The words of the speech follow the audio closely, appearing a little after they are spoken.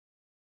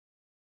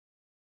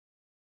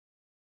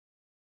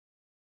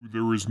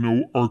There is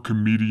no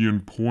Archimedean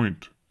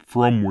point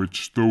from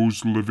which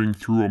those living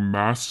through a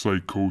mass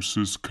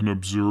psychosis can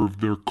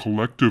observe their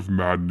collective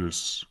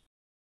madness.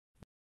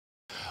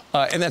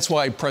 And that's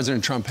why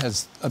President Trump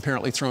has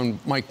apparently thrown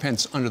Mike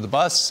Pence under the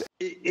bus.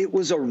 It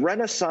was a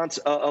renaissance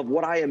of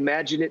what I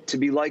imagine it to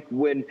be like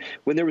when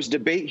there was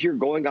debate here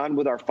going on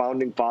with our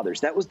founding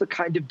fathers. That was the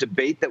kind of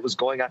debate that was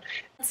going on.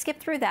 Let's skip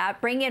through that.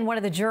 Bring in one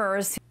of the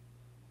jurors.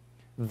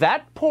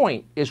 That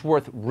point is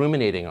worth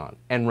ruminating on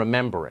and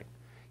remembering.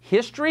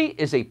 History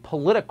is a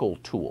political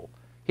tool.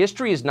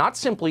 History is not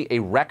simply a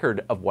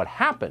record of what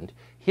happened.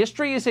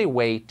 History is a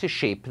way to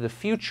shape the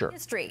future.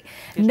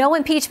 No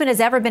impeachment has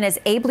ever been as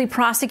ably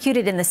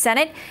prosecuted in the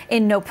Senate.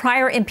 In no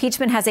prior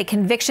impeachment has a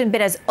conviction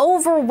been as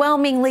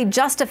overwhelmingly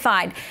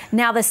justified.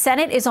 Now the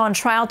Senate is on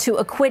trial to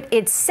acquit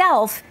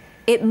itself.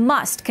 It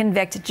must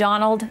convict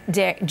Donald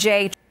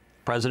J.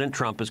 President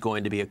Trump is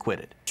going to be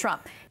acquitted.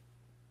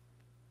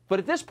 But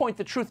at this point,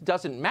 the truth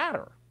doesn't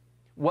matter.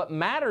 What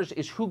matters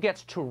is who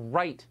gets to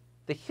write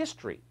the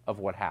history of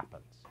what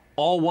happens.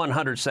 All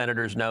 100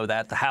 senators know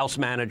that. The House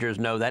managers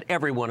know that.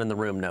 Everyone in the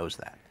room knows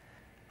that.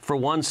 For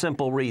one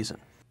simple reason.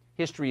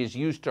 History is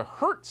used to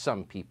hurt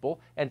some people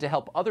and to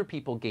help other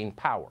people gain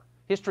power.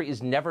 History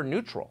is never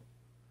neutral.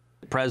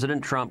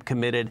 President Trump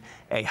committed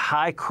a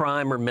high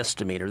crime or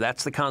misdemeanor.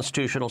 That's the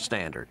constitutional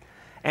standard.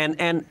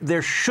 And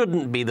there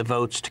shouldn't be the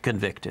votes to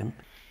convict him.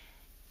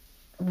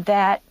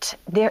 That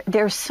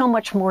there's so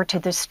much more to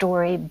the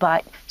story,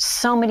 but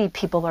so many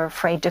people are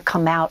afraid to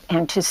come out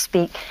and to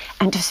speak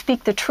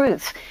the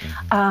truth.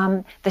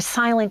 The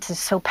silence is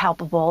so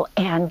palpable,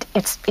 and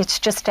it's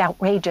just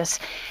outrageous.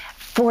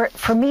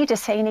 For me to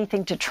say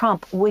anything to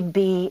Trump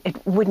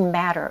it wouldn't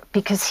matter,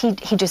 because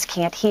he just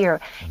can't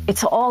hear.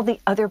 It's all the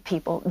other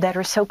people that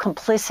are so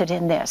complicit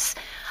in this.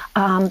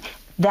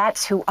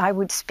 That's who I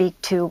would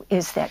speak to,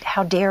 is that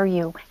how dare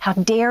you, how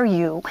dare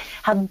you,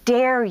 how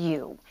dare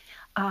you.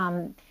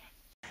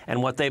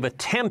 And what they've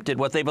attempted,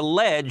 what they've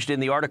alleged in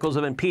the articles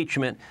of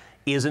impeachment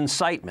is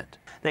incitement.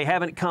 They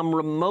haven't come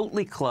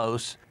remotely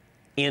close.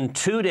 In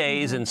 2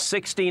 days and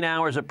 16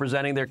 hours of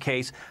presenting their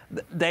case,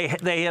 they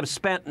have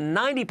spent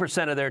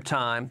 90% of their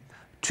time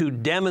to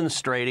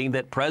demonstrating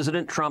that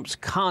President Trump's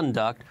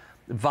conduct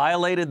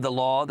violated the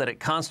law, that it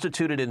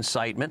constituted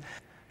incitement,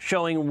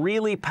 showing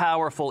really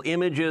powerful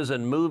images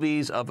and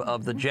movies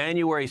of the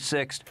January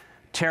 6th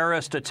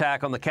terrorist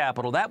attack on the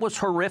Capitol. That was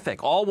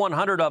horrific. All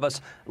 100 of us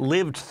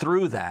lived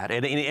through that,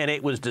 and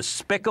it was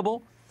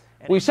despicable.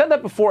 We've said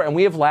that before, and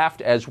we have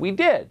laughed as we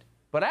did.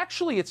 But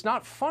actually, it's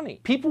not funny.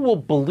 People will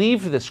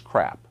believe this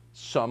crap.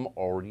 Some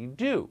already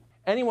do.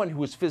 Anyone who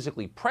was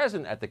physically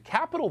present at the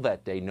Capitol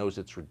that day knows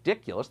it's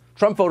ridiculous.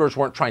 Trump voters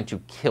weren't trying to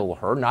kill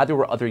her. Neither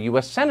were other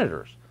U.S.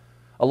 senators.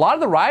 A lot of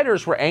the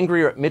rioters were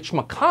angrier at Mitch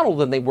McConnell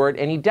than they were at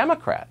any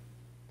Democrat.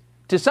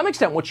 To some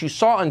extent, what you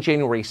saw on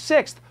January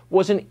 6th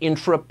was an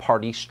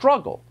intra-party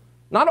struggle.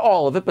 Not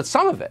all of it, but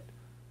some of it.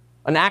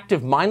 An act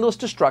of mindless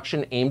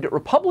destruction aimed at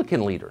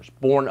Republican leaders,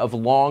 born of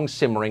long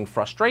simmering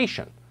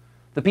frustration.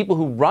 The people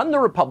who run the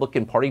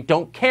Republican Party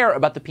don't care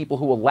about the people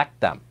who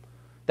elect them.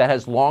 That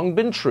has long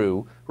been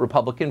true.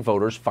 Republican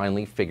voters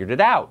finally figured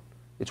it out.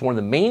 It's one of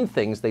the main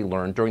things they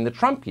learned during the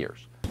Trump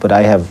years. But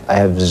I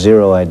have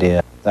zero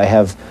idea. I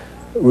have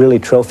really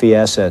trophy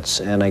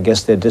assets, and I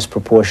guess they're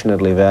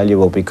disproportionately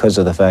valuable because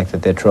of the fact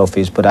that they're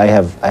trophies, but I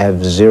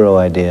have zero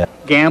idea.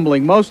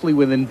 Gambling mostly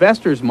with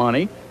investors'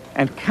 money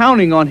and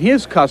counting on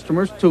his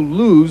customers to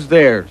lose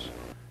theirs.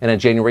 And on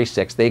January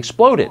 6th, they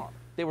exploded.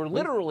 They were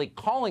literally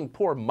calling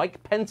poor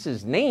Mike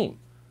Pence's name.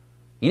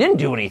 He didn't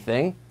do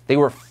anything. They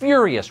were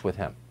furious with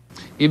him.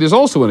 It is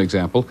also an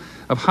example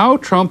of how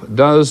Trump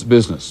does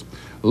business.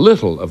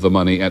 Little of the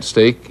money at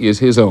stake is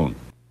his own.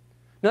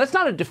 Now, that's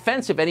not a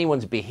defense of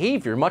anyone's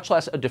behavior, much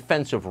less a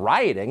defense of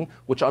rioting,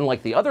 which,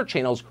 unlike the other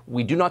channels,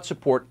 we do not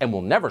support and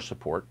will never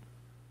support.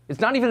 It's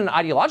not even an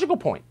ideological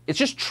point. It's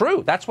just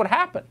true. That's what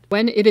happened.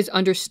 When it is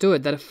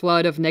understood that a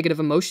flood of negative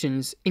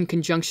emotions, in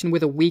conjunction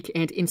with a weak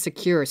and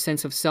insecure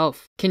sense of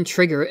self, can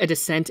trigger a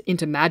descent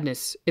into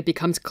madness, it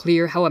becomes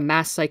clear how a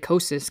mass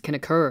psychosis can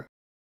occur.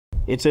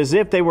 It's as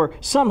if they were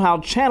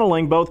somehow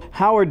channeling both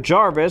Howard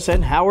Jarvis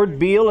and Howard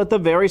Beale at the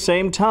very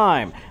same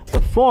time.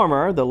 The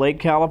former, the late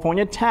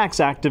California tax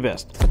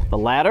activist. The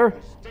latter,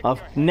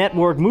 of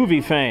network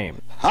movie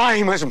fame.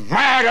 I'm as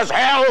mad as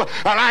hell,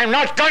 and I'm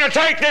not going to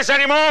take this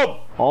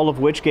anymore! All of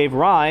which gave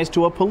rise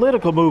to a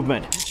political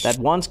movement that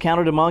once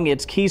counted among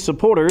its key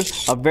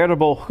supporters a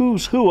veritable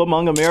who's who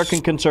among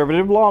American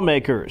conservative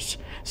lawmakers.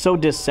 So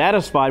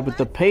dissatisfied with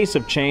the pace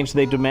of change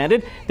they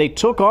demanded, they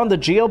took on the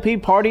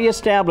GOP party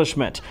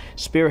establishment,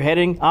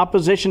 spearheading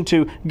opposition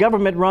to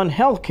government-run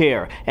health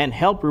care and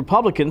helped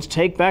Republicans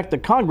take back the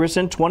Congress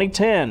in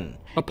 2010.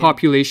 A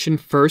population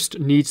first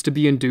needs to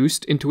be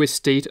induced into a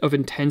state of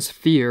intense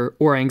fear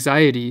or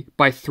anxiety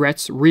by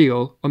threats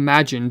real,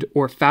 imagined,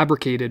 or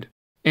fabricated.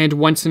 And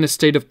once in a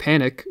state of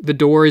panic, the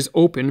door is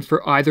open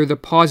for either the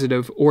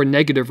positive or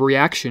negative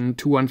reaction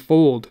to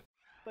unfold.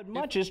 But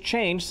much has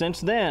changed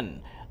since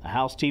then. The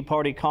House Tea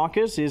Party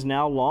caucus is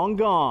now long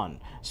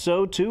gone.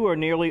 So too are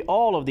nearly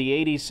all of the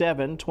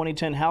 87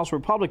 2010 House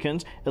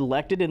Republicans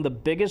elected in the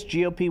biggest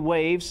GOP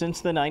wave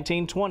since the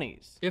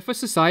 1920s. If a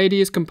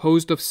society is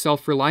composed of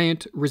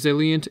self-reliant,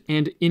 resilient,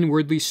 and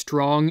inwardly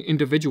strong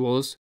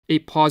individuals, a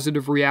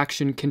positive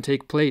reaction can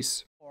take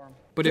place.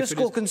 But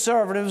fiscal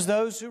conservatives,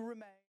 those who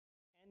remain.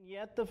 And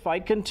yet the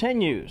fight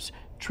continues.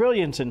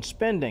 Trillions in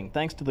spending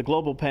thanks to the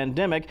global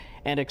pandemic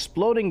and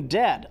exploding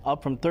debt,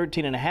 up from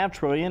 $13.5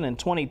 trillion in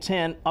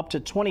 2010 up to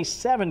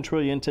 $27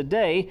 trillion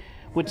today,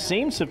 which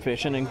seems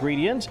sufficient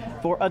ingredients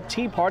for a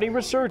Tea Party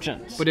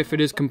resurgence. But if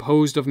it is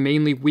composed of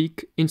mainly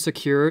weak,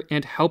 insecure,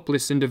 and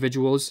helpless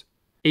individuals,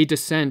 a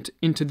descent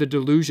into the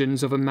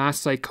delusions of a mass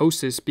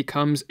psychosis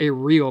becomes a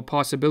real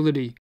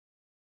possibility.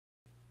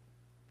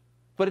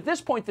 But at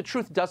this point, the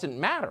truth doesn't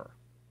matter.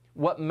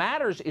 What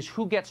matters is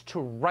who gets to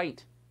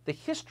write the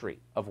history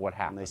of what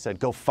happened. They said,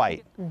 go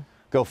fight.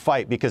 Go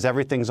fight because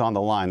everything's on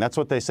the line. That's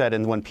what they said.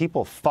 And when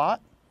people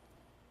fought,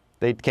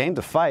 they came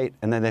to fight,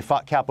 and then they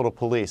fought Capitol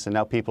Police, and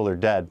now people are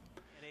dead.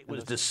 It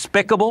was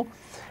despicable,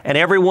 and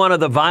every one of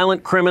the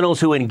violent criminals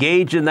who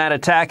engaged in that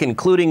attack,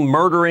 including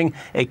murdering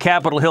a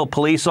Capitol Hill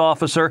police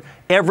officer,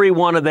 every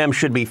one of them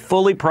should be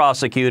fully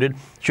prosecuted,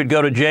 should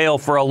go to jail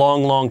for a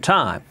long, long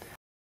time.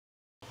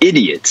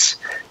 Idiots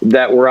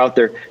that were out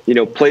there,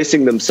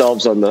 placing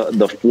themselves on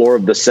the floor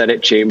of the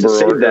Senate chamber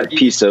or that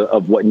piece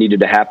of what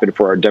needed to happen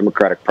for our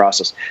democratic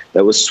process.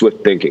 That was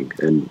swift thinking,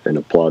 and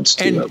applauds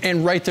to them.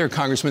 And right there,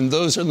 Congressman,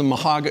 those are the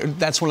mahogany.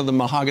 That's one of the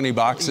mahogany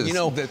boxes.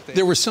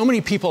 There were so many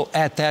people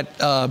at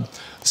that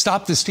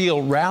Stop the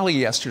Steal rally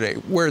yesterday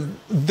where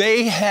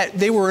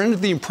they were under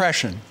the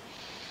impression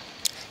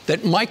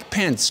that Mike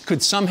Pence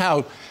could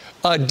somehow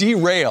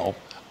derail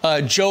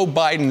Joe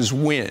Biden's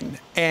win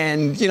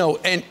and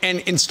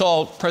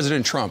install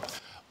President Trump.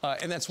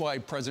 And that's why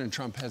President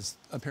Trump has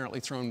apparently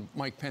thrown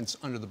Mike Pence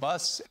under the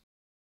bus.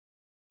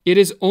 It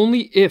is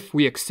only if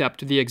we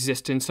accept the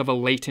existence of a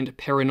latent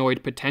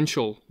paranoid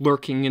potential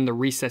lurking in the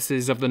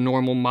recesses of the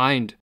normal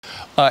mind.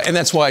 And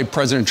that's why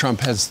President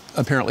Trump has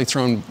apparently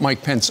thrown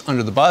Mike Pence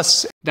under the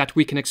bus. That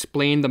we can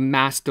explain the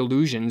mass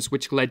delusions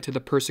which led to the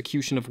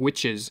persecution of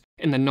witches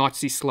and the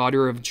Nazi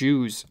slaughter of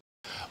Jews.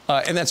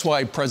 And that's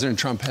why President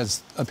Trump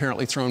has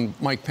apparently thrown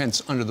Mike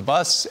Pence under the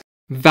bus.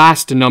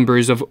 Vast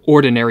numbers of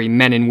ordinary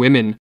men and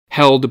women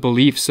held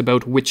beliefs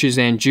about witches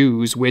and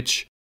Jews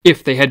which,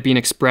 if they had been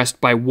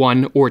expressed by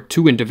one or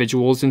two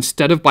individuals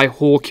instead of by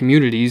whole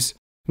communities,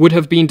 would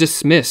have been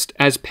dismissed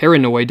as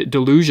paranoid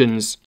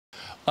delusions.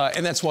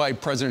 And that's why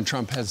President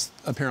Trump has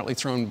apparently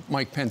thrown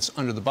Mike Pence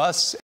under the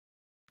bus.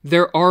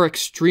 There are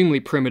extremely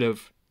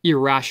primitive,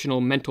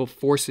 irrational mental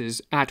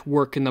forces at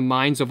work in the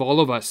minds of all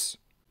of us,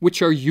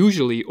 which are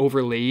usually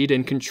overlaid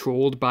and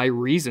controlled by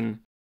reason,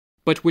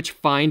 but which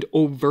find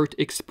overt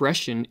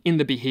expression in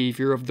the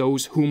behavior of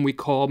those whom we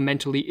call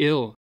mentally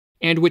ill,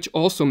 and which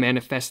also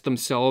manifest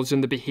themselves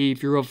in the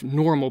behavior of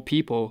normal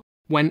people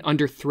when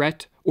under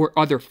threat or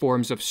other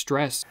forms of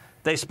stress.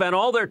 They spent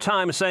all their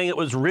time saying it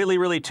was really,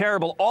 really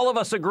terrible. All of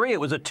us agree it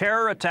was a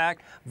terror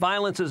attack.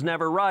 Violence is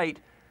never right.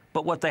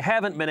 But what they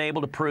haven't been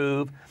able to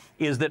prove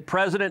is that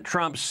President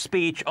Trump's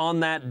speech on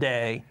that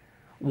day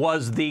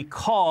was the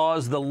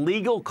cause, the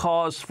legal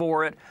cause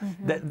for it,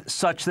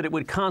 such that it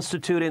would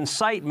constitute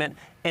incitement.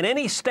 And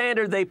any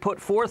standard they put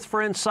forth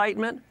for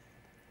incitement?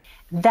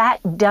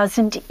 That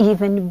doesn't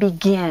even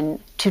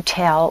begin to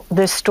tell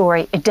the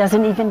story. It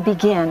doesn't even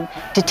begin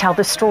to tell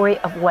the story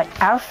of what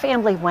our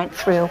family went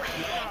through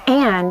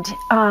and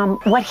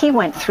what he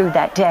went through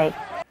that day.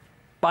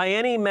 By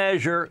any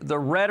measure, the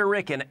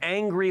rhetoric and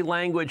angry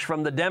language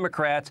from the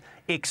Democrats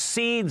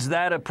exceeds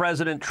that of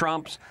President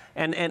Trump's,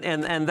 and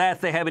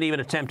that they haven't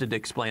even attempted to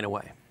explain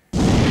away.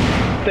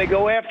 They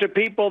go after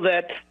people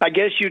that I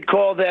guess you'd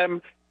call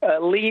them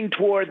lean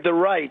toward the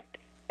right,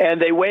 and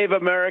they wave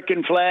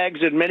American flags.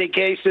 In many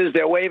cases,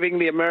 they're waving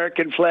the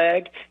American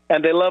flag,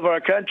 and they love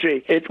our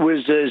country. It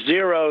was a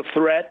zero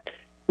threat.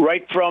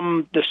 Right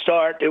from the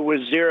start, it was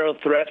zero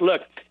threat.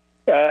 Look,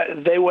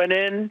 they went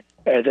in.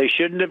 They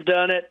shouldn't have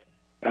done it.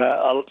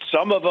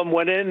 Some of them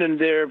went in and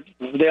they're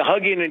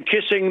hugging and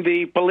kissing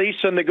the police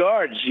and the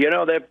guards.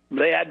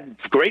 They had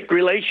great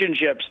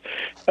relationships.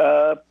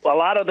 A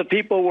lot of the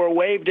people were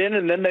waved in,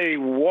 and then they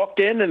walked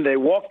in and they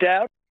walked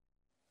out.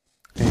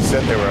 He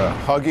said they were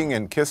hugging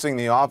and kissing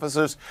the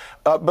officers.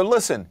 But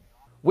listen.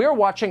 We're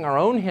watching our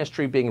own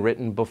history being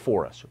written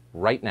before us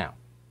right now.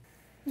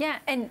 Yeah,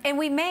 and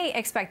we may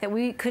expect that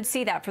we could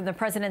see that from the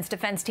president's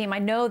defense team. I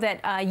know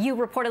that you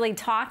reportedly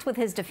talked with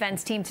his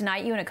defense team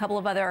tonight, you and a couple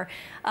of other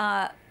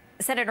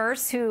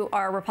senators who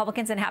are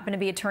Republicans and happen to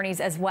be attorneys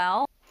as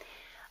well.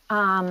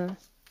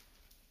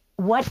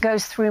 What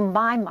goes through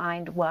my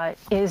mind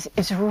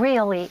is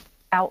really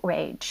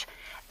outrage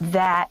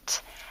that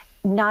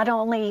not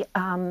only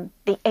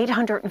the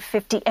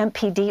 850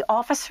 MPD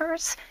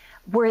officers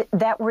were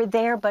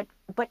there, but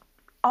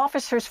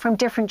officers from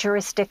different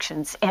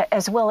jurisdictions,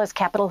 as well as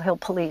Capitol Hill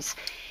Police.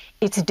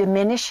 It's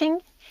diminishing.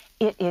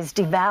 It is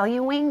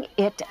devaluing.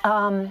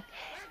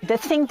 The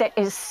thing that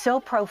is so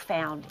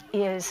profound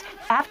is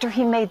after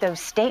he made those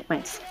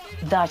statements,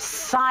 the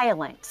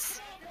silence.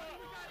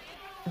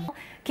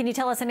 Can you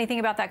tell us anything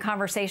about that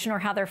conversation or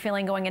how they're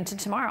feeling going into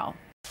tomorrow?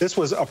 This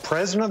was a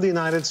president of the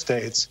United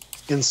States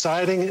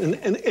inciting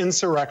an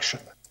insurrection,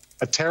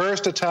 a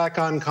terrorist attack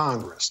on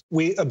Congress.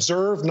 We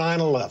observed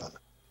 9/11.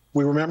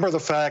 We remember the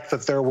fact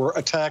that there were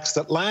attacks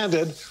that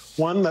landed,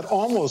 one that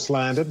almost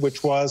landed,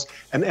 which was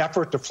an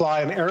effort to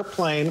fly an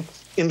airplane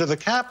into the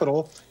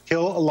Capitol,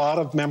 kill a lot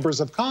of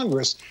members of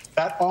Congress.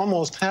 That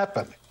almost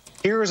happened.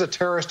 Here is a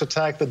terrorist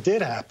attack that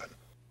did happen.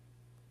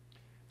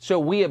 So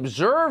we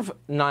observe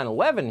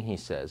 9/11, he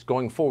says.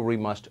 Going forward, we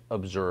must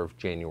observe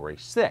January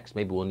 6th.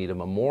 Maybe we'll need a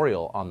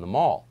memorial on the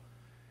Mall.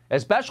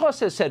 As Bachelot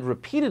has said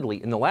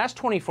repeatedly in the last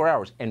 24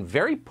 hours, and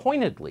very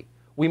pointedly,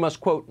 we must,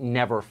 quote,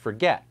 never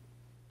forget.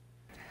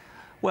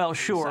 Well,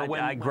 sure. When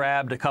I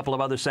grabbed a couple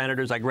of other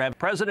senators, I grabbed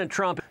President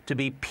Trump to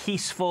be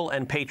peaceful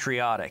and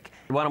patriotic.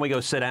 Why don't we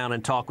go sit down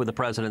and talk with the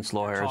president's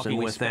lawyers and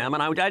with them?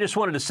 And I just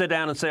wanted to sit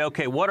down and say,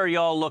 okay, what are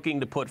y'all looking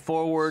to put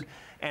forward?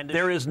 And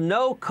there is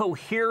no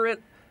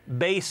coherent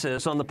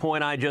basis on the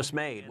point I just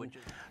made.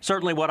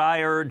 Certainly what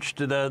I urged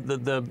to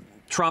the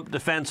Trump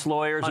defense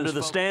lawyers, under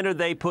the standard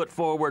they put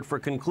forward for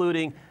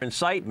concluding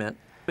incitement.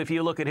 If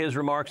you look at his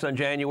remarks on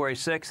January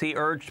 6th, he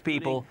urged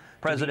people,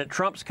 President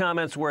Trump's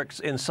comments were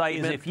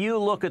incitement. If you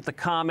look at the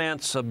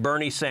comments of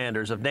Bernie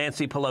Sanders, of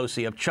Nancy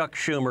Pelosi, of Chuck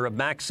Schumer, of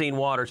Maxine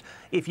Waters,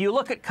 if you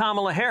look at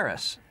Kamala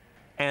Harris,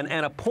 and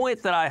a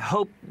point that I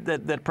hope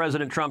that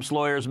President Trump's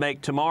lawyers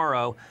make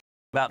tomorrow,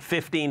 about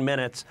 15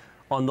 minutes,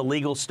 on the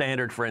legal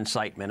standard for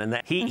incitement, and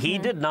that he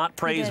did not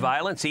praise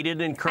violence. He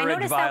didn't encourage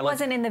violence. I noticed that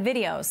wasn't in the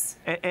videos.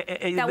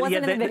 That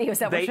wasn't in the videos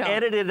that were shown. They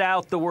edited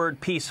out the word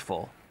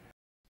peaceful.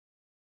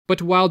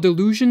 But while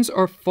delusions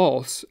are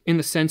false in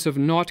the sense of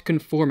not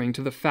conforming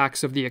to the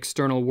facts of the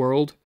external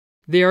world,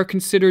 they are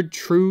considered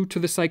true to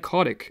the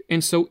psychotic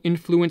and so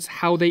influence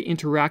how they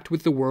interact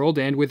with the world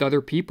and with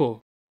other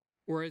people.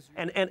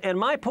 And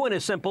my point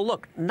is simple.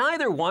 Look,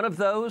 neither one of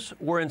those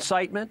were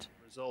incitement.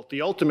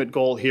 The ultimate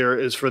goal here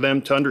is for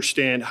them to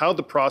understand how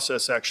the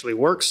process actually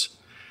works,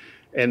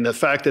 and the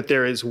fact that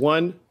there is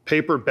one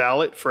paper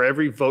ballot for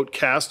every vote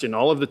cast in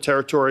all of the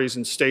territories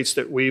and states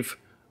that we've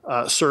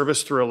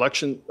serviced through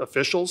election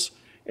officials,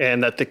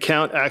 and that the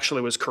count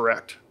actually was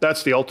correct.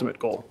 That's the ultimate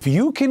goal. If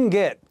you can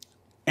get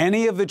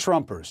any of the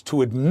Trumpers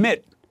to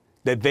admit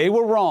that they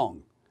were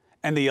wrong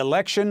and the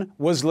election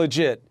was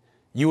legit,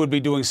 you would be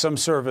doing some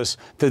service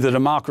to the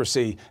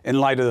democracy in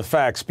light of the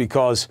facts,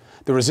 because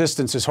the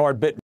resistance is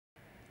hard-bitten.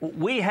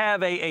 We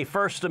have a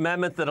First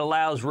Amendment that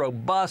allows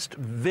robust,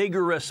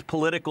 vigorous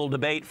political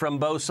debate from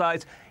both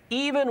sides,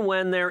 even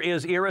when there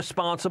is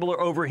irresponsible or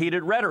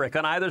overheated rhetoric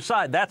on either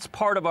side. That's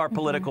part of our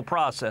political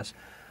process.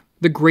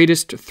 The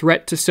greatest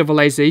threat to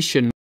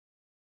civilization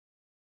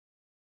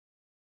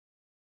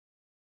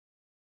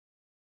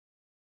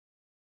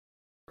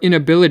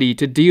inability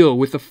to deal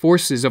with the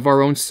forces of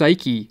our own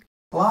psyche.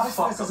 A lot of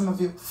criticism of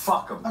you.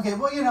 Fuck them. Okay,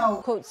 well, you know.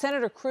 Quote,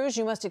 Senator Cruz,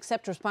 you must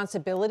accept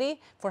responsibility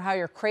for how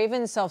your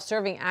craven,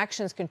 self-serving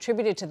actions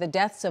contributed to the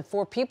deaths of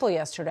 4 people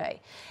yesterday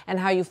and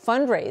how you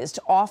fundraised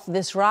off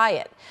this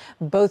riot.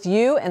 Both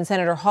you and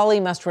Senator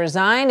Hawley must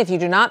resign. If you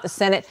do not, the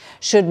Senate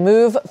should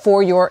move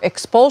for your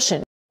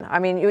expulsion. I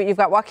mean, you've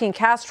got Joaquin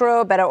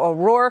Castro, Beto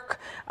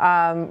O'Rourke,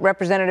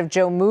 Representative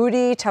Joe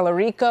Moody,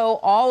 Tellerico,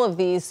 all of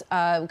these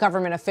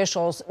government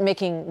officials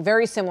making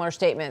very similar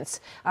statements,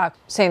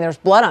 saying there's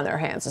blood on their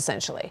hands,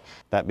 essentially.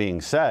 That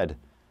being said,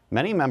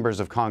 many members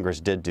of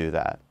Congress did do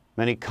that.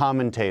 Many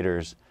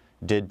commentators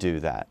did do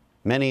that.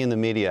 Many in the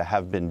media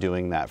have been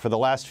doing that for the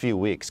last few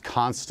weeks,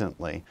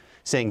 constantly,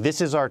 saying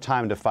this is our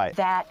time to fight.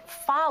 That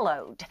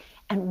followed,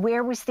 and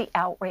where was the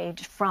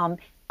outrage from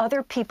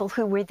other people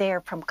who were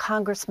there, from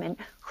congressmen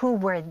who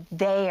were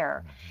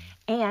there?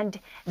 And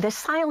the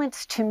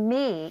silence to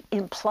me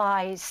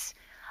implies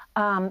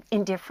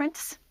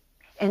indifference,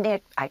 and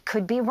I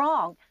could be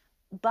wrong,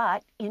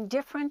 but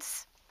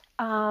indifference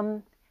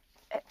or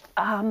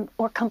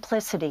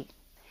complicity,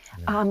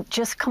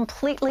 just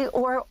completely,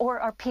 or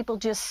are people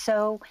just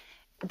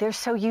they're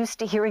so used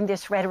to hearing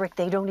this rhetoric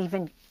they don't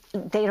even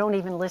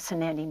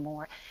listen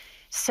anymore.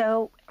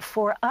 So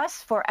for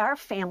us, for our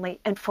family,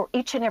 and for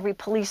each and every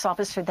police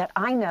officer that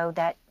I know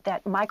that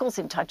Michael's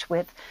in touch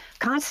with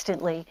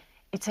constantly,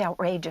 it's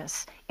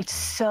outrageous. It's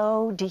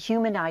so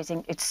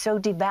dehumanizing. It's so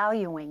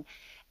devaluing,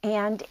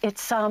 and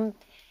it's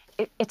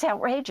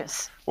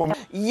outrageous.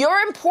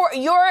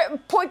 Your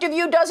point of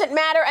view doesn't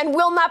matter and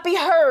will not be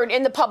heard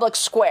in the public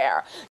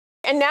square.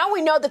 And now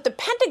we know that the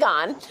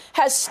Pentagon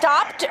has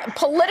stopped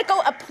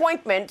political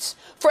appointments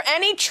for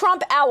any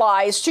Trump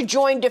allies to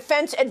join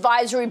defense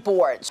advisory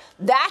boards.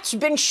 That's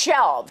been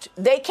shelved.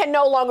 They can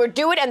no longer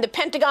do it, and the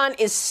Pentagon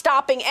is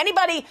stopping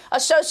anybody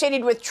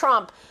associated with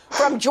Trump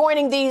from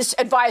joining these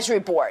advisory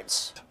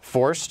boards.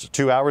 Forced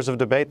 2 hours of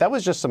debate. That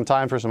was just some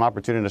time for some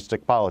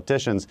opportunistic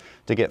politicians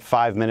to get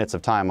 5 minutes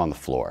of time on the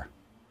floor.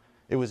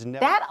 It was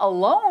never— That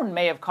alone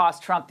may have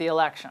cost Trump the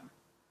election.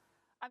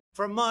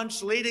 For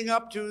months leading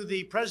up to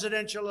the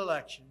presidential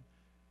election,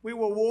 We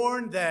were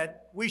warned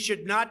that we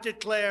should not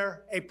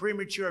declare a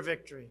premature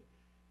victory.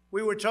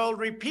 We were told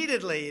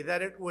repeatedly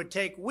that it would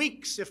take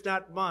weeks, if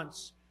not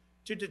months,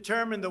 to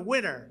determine the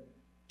winner,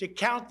 to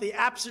count the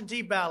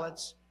absentee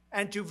ballots,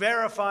 and to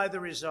verify the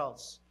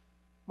results.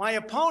 My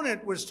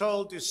opponent was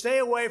told to stay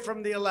away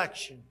from the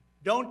election.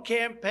 Don't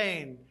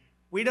campaign.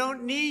 We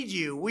don't need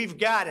you. We've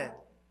got it.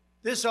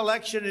 This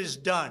election is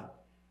done.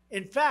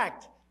 In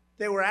fact,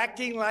 they were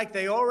acting like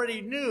they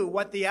already knew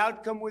what the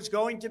outcome was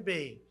going to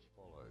be.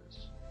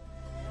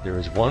 There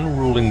is one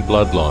ruling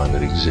bloodline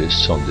that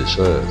exists on this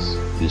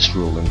earth. This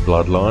ruling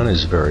bloodline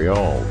is very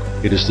old.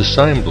 It is the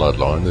same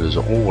bloodline that has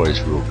always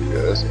ruled the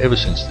earth ever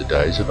since the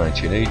days of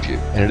ancient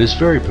Egypt, and it is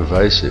very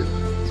pervasive.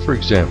 For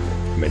example,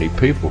 many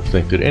people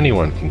think that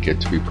anyone can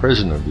get to be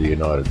President of the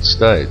United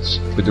States,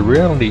 but the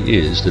reality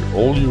is that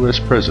all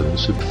US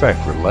presidents are in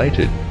fact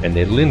related, and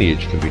their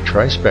lineage can be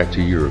traced back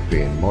to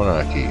European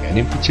monarchy, and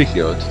in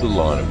particular to the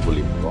line of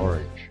William of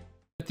Orange.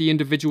 The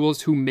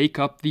individuals who make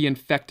up the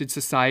infected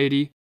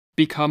society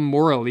become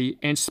morally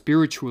and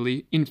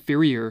spiritually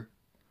inferior.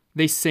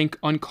 They sink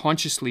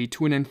unconsciously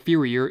to an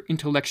inferior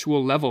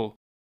intellectual level.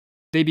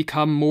 They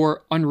become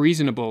more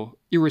unreasonable,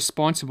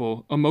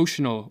 irresponsible,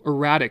 emotional,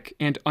 erratic,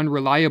 and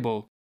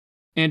unreliable.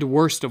 And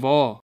worst of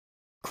all,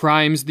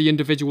 crimes the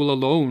individual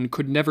alone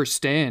could never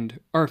stand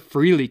are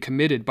freely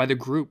committed by the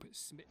group.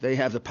 They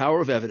have the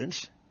power of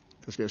evidence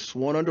because they're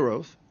sworn under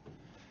oath.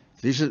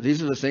 These are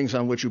the things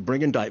on which you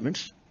bring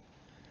indictments.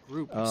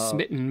 Group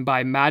smitten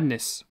by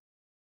madness.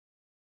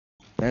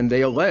 And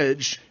they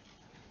allege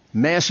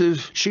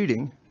massive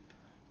cheating,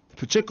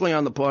 particularly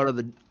on the part of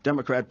the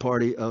Democrat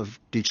Party of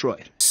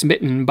Detroit.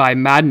 Smitten by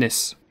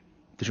madness.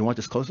 Did you want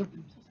this closer?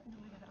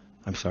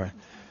 I'm sorry.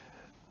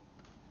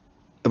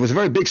 It was a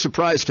very big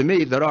surprise to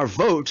me that our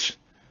votes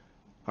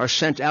are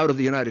sent out of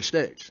the United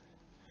States.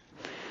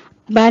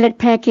 Ballot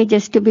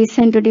packages to be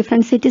sent to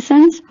different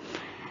citizens.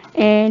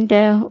 And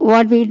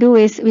what we do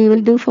is we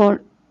will do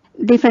for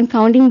different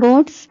counting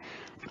boards,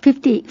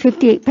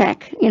 50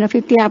 pack,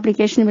 50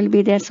 application will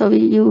be there. So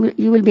you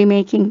will be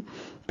making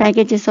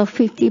packages of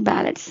 50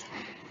 ballots.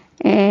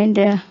 And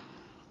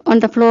on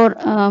the floor,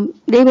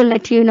 they will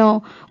let you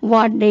know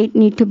what date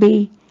need to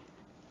be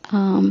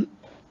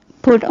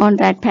put on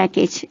that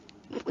package,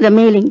 the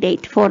mailing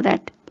date for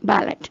that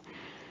ballot.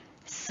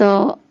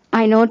 So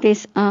I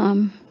notice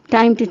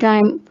time to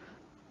time,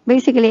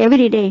 basically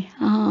every day,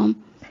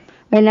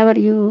 whenever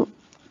you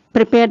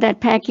prepare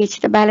that package,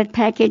 the ballot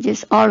package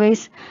is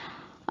always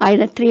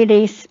either 3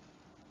 days,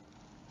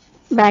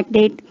 back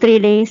date, 3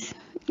 days,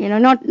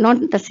 not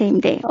the same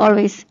day,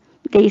 always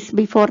days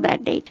before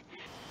that date.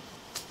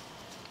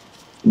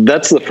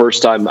 That's the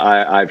first time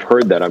I've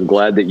heard that. I'm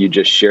glad that you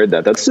just shared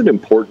that. That's an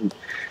important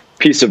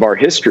piece of our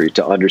history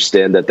to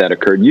understand that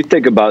occurred. You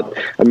think about,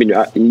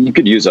 you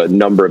could use a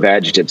number of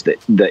adjectives,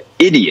 the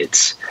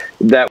idiots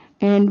that.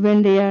 And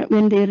when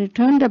they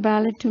return the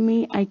ballot to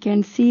me, I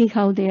can see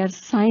how they are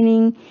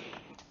signing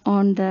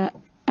on the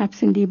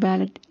absentee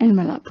ballot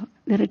envelope,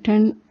 the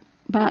return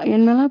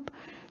envelope.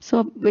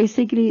 So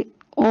basically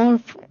all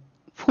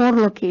 4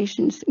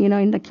 locations,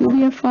 in the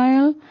QVF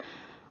file,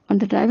 on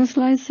the driver's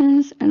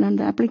license, and on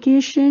the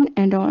application,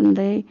 and on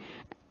the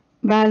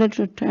ballot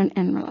return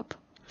envelope.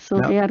 So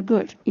they are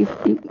good.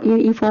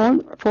 If all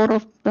 4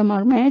 of them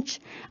are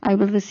matched, I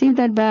will receive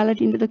that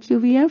ballot into the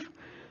QVF,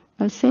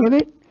 I'll save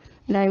it,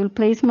 and I will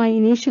place my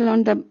initial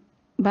on the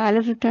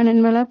ballot return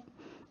envelope,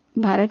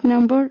 ballot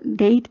number,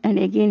 date, and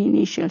again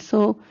initial.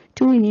 So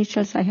 2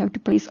 initials I have to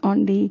place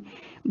on the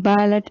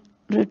ballot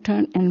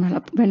return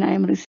envelope when I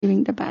am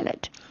receiving the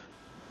ballot.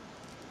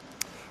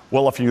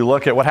 Well, if you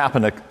look at what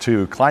happened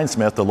to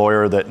Kleinsmith, the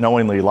lawyer that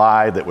knowingly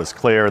lied, that was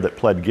clear, that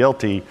pled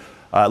guilty,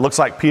 it looks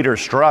like Peter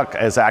Strzok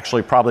is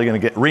actually probably going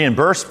to get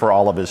reimbursed for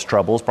all of his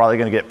troubles, probably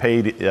going to get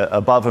paid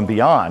above and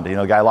beyond.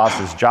 The guy lost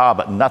his job,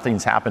 but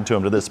nothing's happened to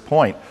him to this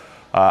point.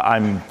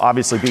 I'm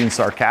obviously being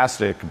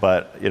sarcastic,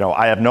 but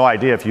I have no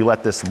idea if you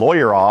let this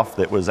lawyer off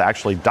that was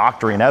actually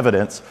doctoring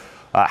evidence,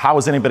 how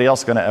is anybody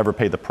else going to ever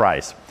pay the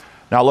price?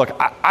 Now, look,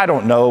 I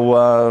don't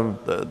know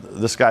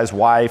this guy's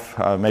wife.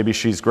 Maybe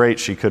she's great.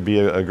 She could be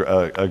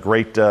a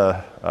great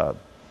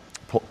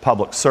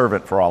public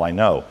servant for all I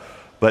know.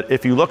 But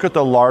if you look at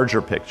the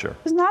larger picture.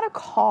 It's not a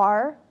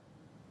car.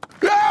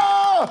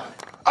 Yeah!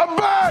 I'm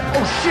back!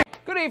 Oh, shit!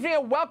 Good evening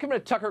and welcome to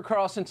Tucker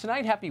Carlson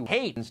Tonight. Happy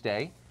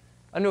Wednesday.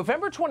 On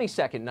November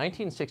 22nd,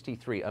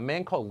 1963, a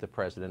man called the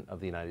President of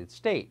the United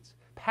States,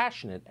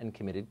 passionate and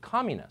committed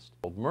communist,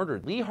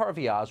 murdered Lee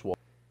Harvey Oswald.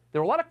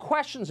 There were a lot of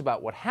questions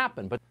about what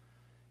happened, but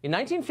in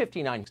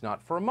 1959,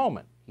 not for a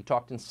moment. He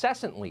talked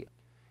incessantly.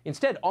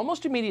 Instead,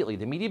 almost immediately,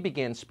 the media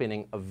began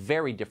spinning a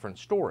very different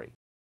story.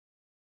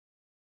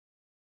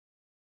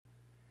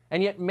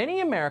 And yet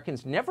many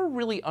Americans never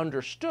really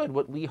understood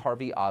what Lee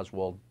Harvey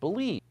Oswald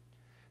believed.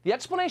 The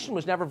explanation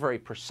was never very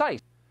precise.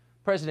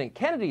 President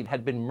Kennedy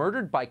had been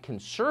murdered by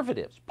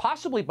conservatives,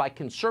 possibly by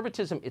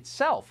conservatism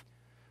itself.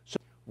 So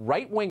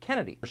right-wing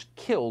Kennedy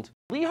killed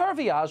Lee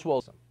Harvey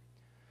Oswald.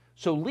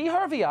 So Lee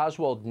Harvey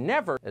Oswald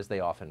never, as they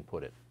often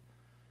put it,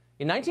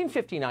 In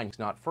 1959, he's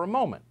not for a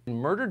moment,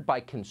 murdered by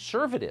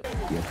conservatives.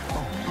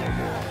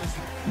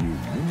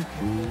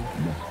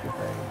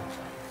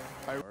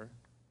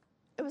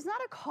 It was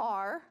not a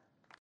car.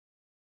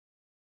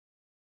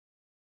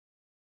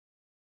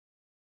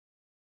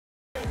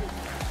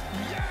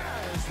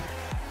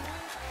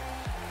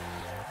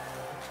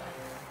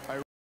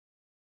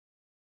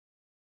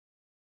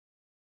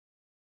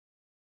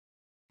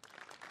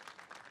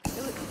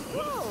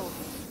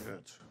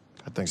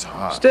 That thing's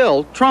hot.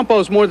 Still, Trump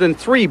owes more than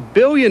 $3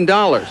 billion,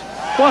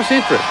 plus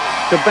interest,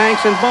 to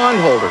banks and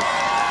bondholders.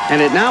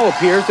 And it now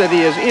appears that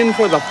he is in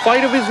for the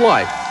fight of his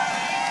life.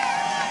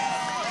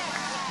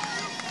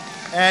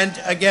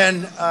 And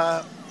again,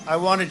 I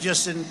want to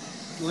just, in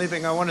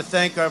leaving, I want to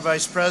thank our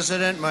Vice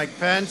President, Mike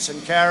Pence,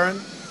 and Karen.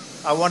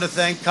 I want to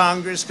thank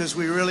Congress, because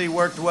we really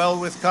worked well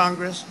with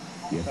Congress,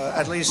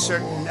 at least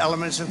certain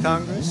elements of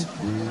Congress.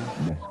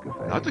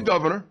 Not the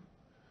governor,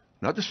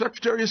 not the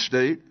Secretary of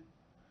State.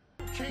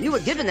 You were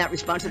given that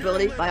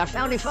responsibility by our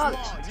founding fathers.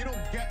 You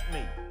don't get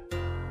me.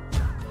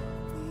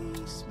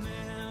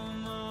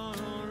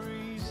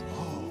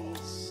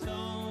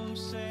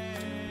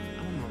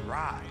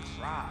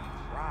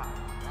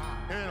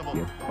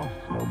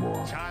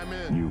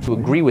 To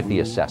agree with the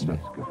assessment.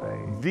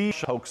 These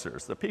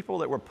hoaxers, the people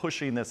that were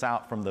pushing this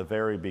out from the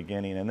very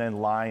beginning and then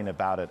lying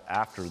about it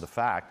after the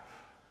fact,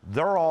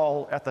 they're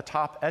all at the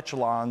top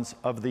echelons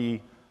of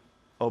the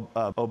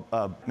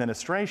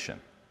administration.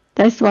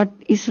 That's what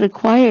is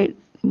required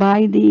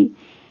by the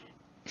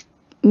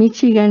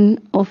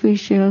Michigan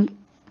official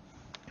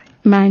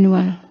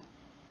manual.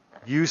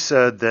 You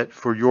said that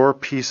for your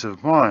peace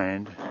of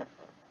mind,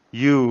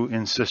 you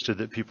insisted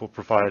that people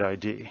provide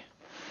ID.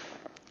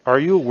 Are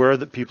you aware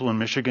that people in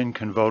Michigan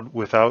can vote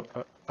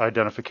without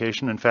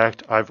identification? In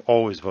fact, I've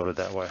always voted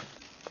that way.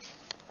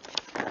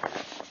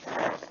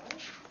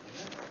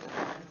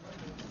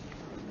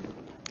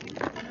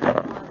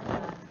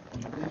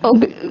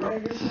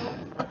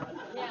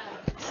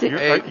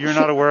 You're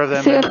not aware of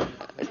that, ma'am?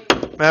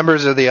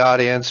 Members of the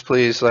audience,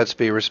 please, let's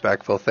be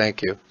respectful.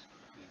 Thank you.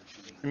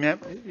 Ma'am,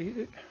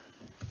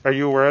 are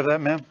you aware of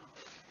that, ma'am?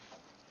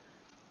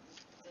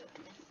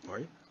 Are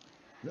you?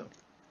 No.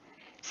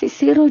 See,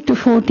 0 to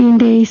 14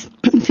 days,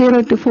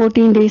 0 to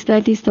 14 days,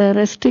 that is the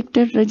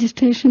restricted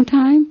registration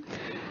time.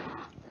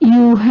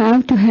 You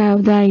have to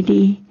have the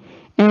ID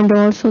and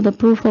also the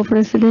proof of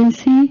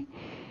residency.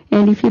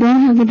 And if you don't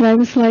have the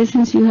driver's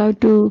license, you have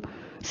to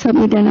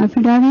submit an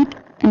affidavit,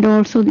 and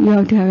also you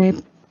have to have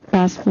a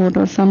passport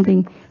or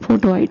something,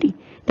 photo ID.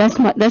 That's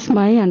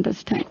my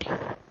understanding.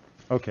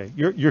 Okay,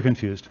 you're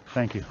confused.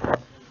 Thank you.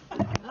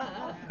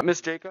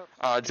 Ms. Jacob,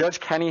 Judge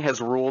Kenney has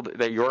ruled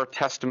that your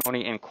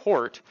testimony in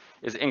court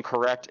is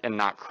incorrect and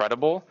not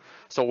credible.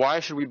 So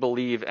why should we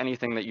believe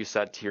anything that you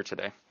said here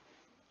today?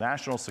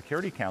 National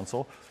Security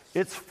Council,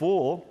 it's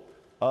full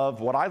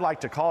of what I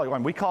like to call it,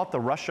 and we call it the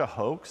Russia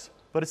hoax,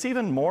 but it's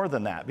even more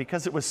than that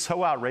because it was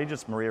so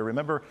outrageous, Maria.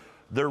 Remember,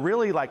 they're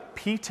really like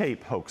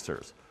P-tape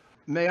hoaxers.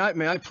 May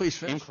I please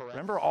finish?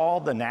 Remember all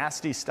the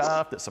nasty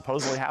stuff that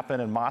supposedly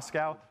happened in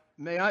Moscow?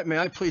 May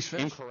I please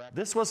finish?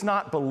 This was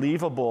not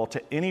believable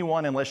to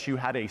anyone unless you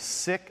had a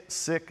sick,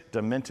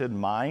 demented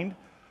mind.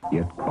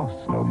 It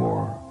costs no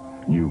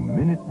more. New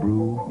Minute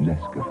Brew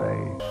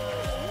Nescafe.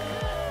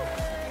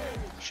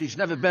 She's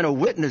never been a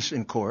witness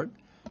in court.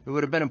 It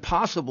would have been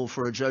impossible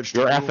for a judge to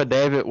Your rule.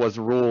 affidavit was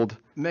ruled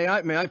May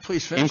I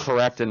please finish?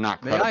 incorrect and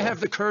not credible. May I have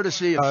the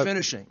courtesy of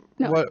finishing?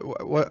 No.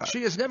 What?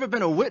 She has never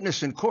been a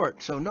witness in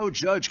court, so no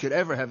judge could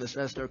ever have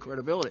assessed her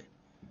credibility.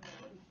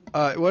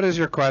 What is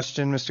your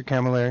question, Mr.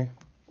 Camilleri?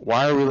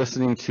 Why are we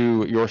listening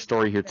to your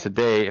story here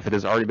today if it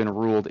has already been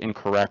ruled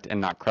incorrect and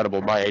not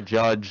credible by a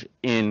judge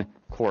in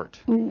court?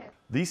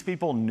 These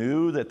people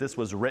knew that this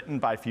was written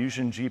by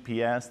Fusion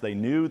GPS. They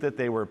knew that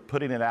they were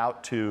putting it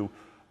out to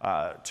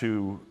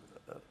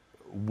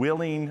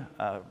willing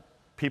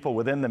people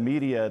within the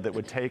media that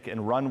would take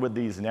and run with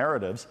these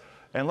narratives.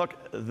 And look,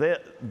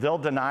 they'll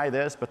deny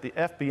this, but the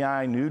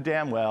FBI knew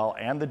damn well,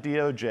 and the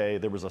DOJ,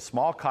 there was a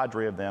small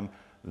cadre of them,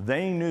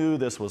 they knew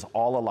this was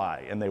all a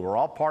lie, and they were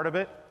all part of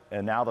it.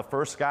 And now the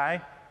first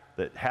guy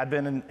that had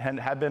been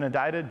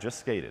indicted just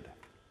skated.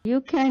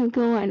 You can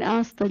go and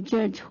ask the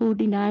judge who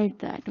denied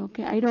that,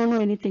 okay? I don't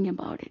know anything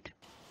about it.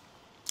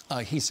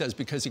 He says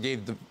because he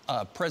gave the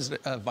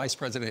vice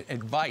president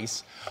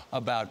advice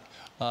about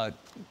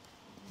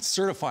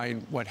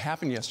certifying what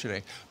happened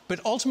yesterday. But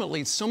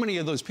ultimately, so many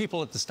of those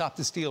people at the Stop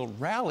the Steal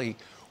rally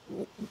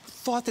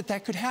thought that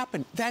that could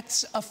happen.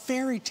 That's a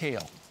fairy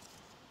tale.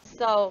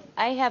 So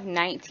I have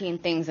 19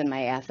 things in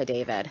my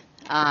affidavit.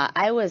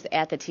 I was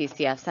at the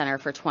TCF Center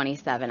for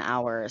 27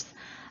 hours.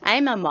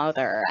 I'm a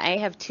mother. I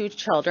have 2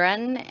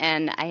 children,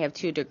 and I have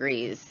 2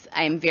 degrees.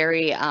 I'm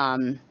very,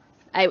 I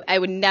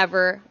would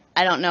never,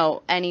 I don't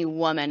know any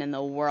woman in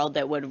the world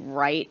that would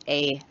write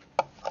an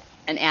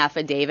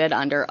affidavit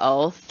under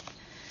oath.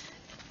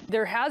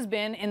 There has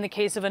been, in the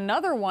case of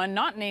another one,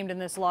 not named in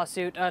this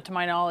lawsuit, to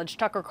my knowledge,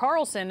 Tucker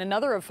Carlson,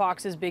 another of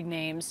Fox's big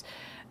names.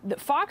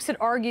 Fox had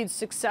argued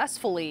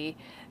successfully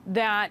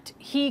that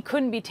he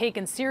couldn't be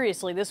taken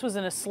seriously. This was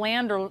in a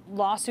slander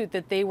lawsuit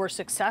that they were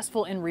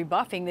successful in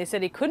rebuffing. They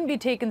said he couldn't be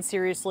taken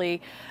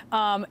seriously,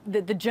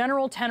 that the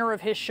general tenor of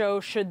his show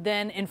should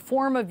then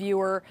inform a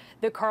viewer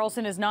that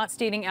Carlson is not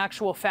stating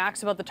actual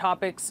facts about the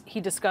topics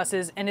he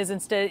discusses and is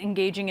instead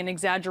engaging in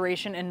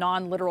exaggeration and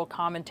non-literal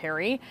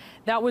commentary.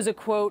 That was a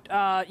quote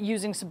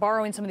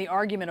borrowing some of the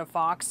argument of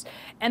Fox.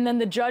 And then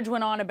the judge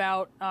went on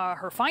about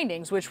her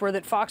findings, which were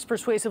that Fox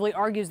persuasively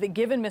argues that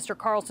given Mr.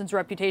 Carlson's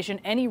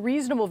reputation, any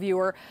reasonable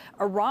viewer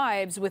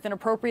arrives with an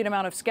appropriate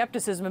amount of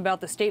skepticism about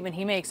the statement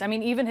he makes. I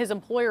mean, even his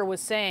employer was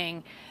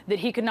saying that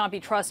he could not be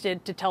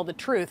trusted to tell the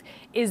truth.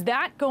 Is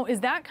that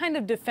kind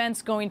of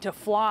defense going to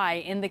fly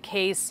in the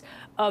case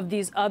of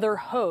these other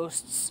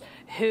hosts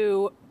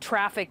who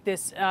traffic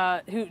these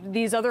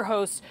other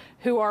hosts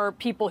who are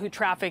people who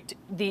trafficked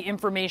the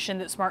information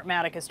that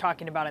Smartmatic is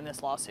talking about in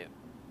this lawsuit?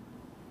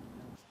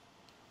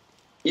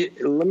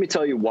 Let me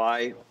tell you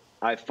why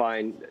I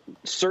find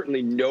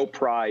certainly no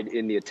pride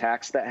in the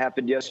attacks that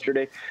happened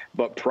yesterday,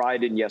 but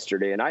pride in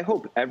yesterday. And I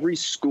hope every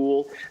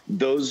school,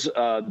 those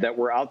that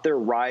were out there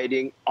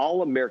rioting,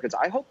 all Americans,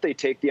 I hope they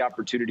take the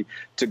opportunity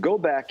to go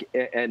back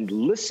and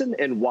listen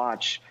and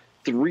watch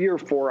 3 or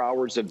 4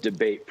 hours of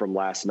debate from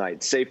last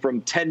night, say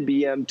from 10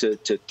 p.m. to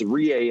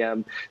 3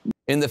 a.m.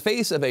 In the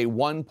face of a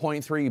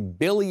 $1.3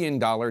 billion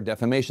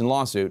defamation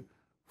lawsuit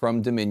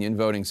from Dominion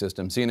Voting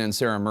System, CNN's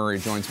Sarah Murray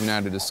joins me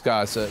now to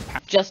discuss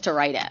just to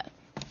write it.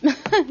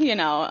 You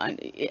know,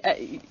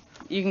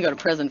 you can go to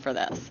prison for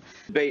this.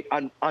 Debate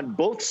on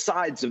both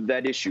sides of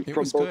that issue,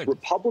 from both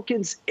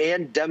Republicans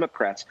and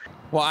Democrats.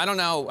 Well, I don't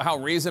know how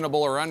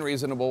reasonable or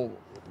unreasonable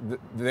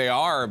they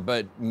are,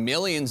 but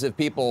millions of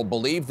people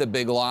believe the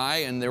big lie,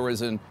 and there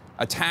was an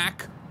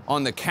attack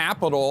on the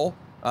Capitol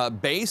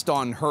based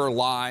on her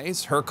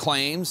lies, her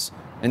claims,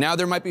 and now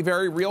there might be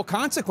very real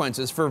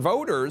consequences for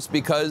voters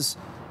because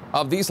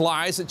of these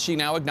lies that she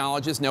now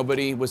acknowledges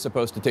nobody was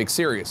supposed to take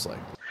seriously.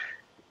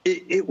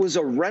 It was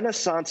a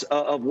renaissance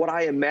of what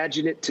I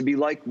imagine it to be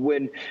like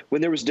when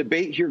there was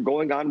debate here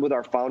going on with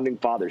our founding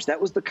fathers.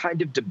 That was the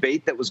kind of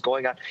debate that was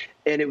going on.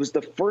 And it was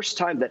the first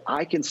time that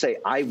I can say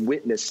I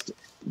witnessed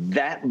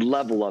that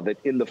level of it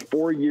in the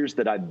 4 years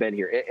that I've been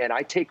here. And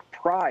I take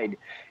pride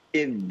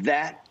in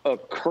that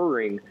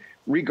occurring,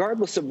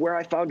 regardless of where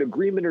I found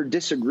agreement or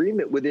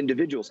disagreement with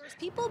individuals.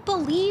 People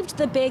believed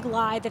the big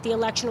lie that the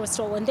election was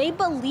stolen. They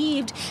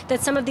believed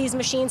that some of these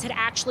machines had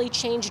actually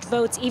changed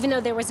votes, even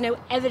though there was no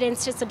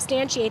evidence to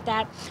substantiate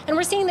that. And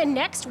we're seeing the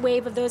next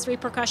wave of those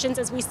repercussions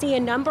as we see a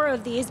number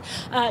of these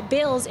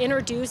bills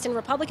introduced in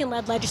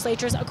Republican-led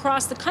legislatures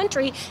across the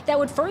country that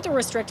would further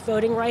restrict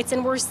voting rights.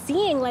 And we're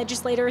seeing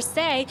legislators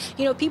say,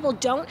 you know, people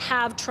don't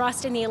have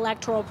trust in the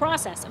electoral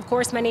process. Of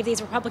course, many of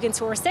these Republicans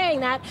who are saying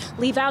that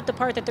leave out the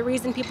part that the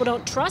reason people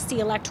don't trust the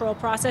electoral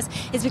process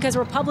is because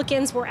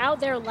Republicans were out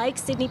there like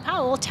Sidney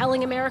Powell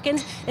telling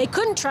Americans they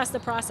couldn't trust the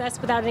process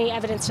without any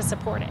evidence to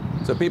support it.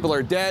 So people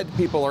are dead,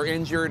 people are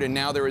injured, and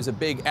now there is a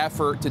big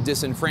effort to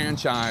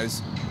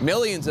disenfranchise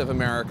millions of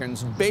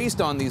Americans based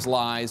on these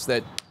lies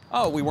that,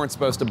 oh, we weren't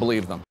supposed to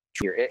believe them.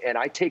 And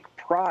I take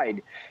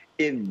pride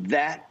in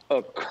that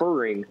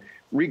occurring,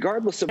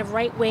 regardless of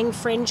right-wing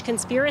fringe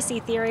conspiracy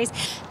theories,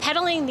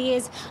 peddling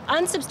these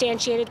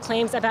unsubstantiated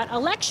claims about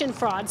election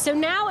fraud. So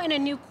now in a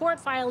new court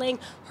filing,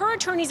 her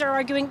attorneys are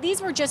arguing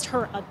these were just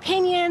her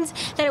opinions,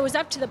 that it was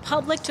up to the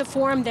public to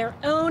form their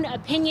own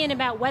opinion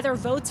about whether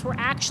votes were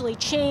actually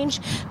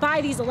changed by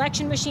these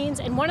election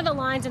machines. And one of the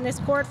lines in this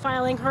court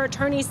filing, her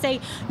attorneys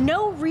say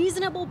no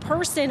reasonable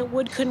person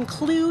would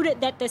conclude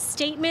that the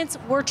statements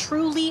were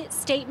truly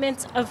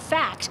statements of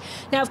fact.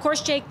 Now, of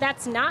course, Jake,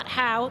 that's not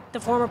how the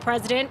former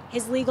president,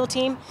 his legal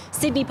team,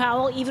 Sidney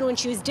Powell, even when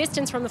she was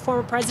distanced from the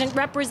former president,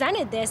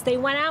 represented this. They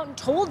went out and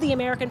told the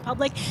American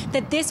public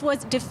that this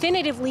was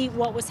definitively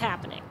what was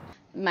happening.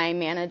 My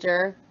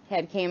manager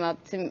had came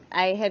up to,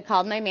 I had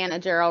called my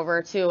manager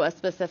over to a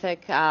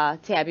specific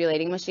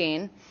tabulating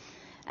machine.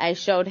 I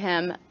showed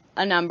him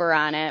a number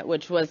on it,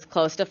 which was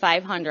close to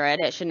 500.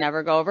 It should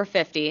never go over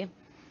 50.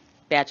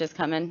 Ballots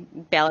come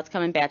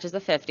in batches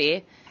of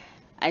 50.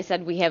 I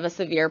said, we have a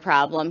severe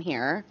problem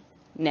here.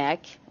 Nick,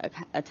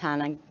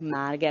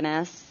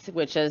 Autonomous,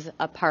 which is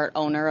a part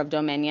owner of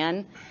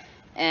Dominion.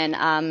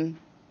 And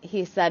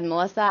he said,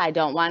 Melissa, I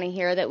don't want to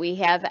hear that we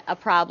have a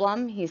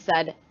problem. He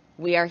said,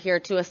 we are here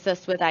to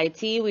assist with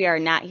IT. We are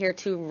not here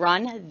to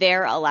run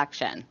their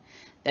election.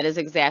 That is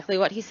exactly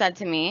what he said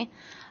to me.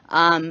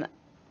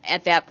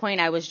 At that point,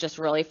 I was just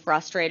really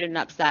frustrated and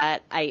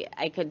upset.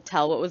 I could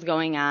tell what was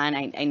going on.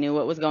 I knew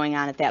what was going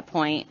on at that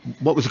point.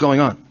 What was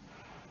going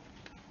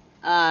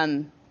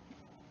on?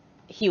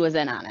 He was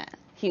in on it.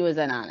 He was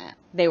in on it.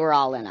 They were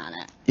all in on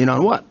it. In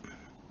on what?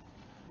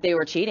 They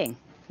were cheating.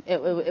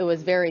 It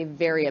was very,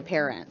 very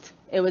apparent.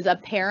 It was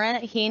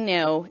apparent he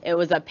knew. It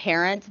was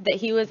apparent that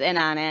he was in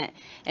on it.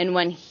 And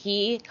when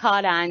he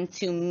caught on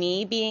to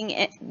me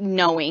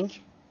knowing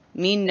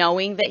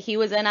that he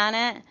was in on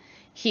it,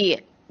 he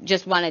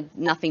just wanted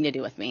nothing to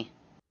do with me.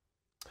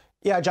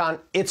 Yeah, John,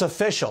 it's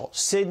official.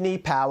 Sidney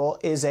Powell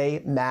is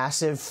a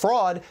massive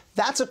fraud.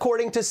 That's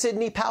according to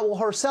Sidney Powell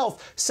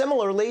herself.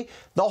 Similarly,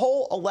 the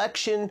whole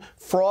election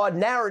fraud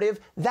narrative,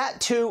 that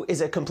too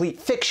is a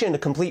complete fiction, a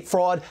complete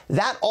fraud.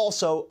 That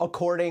also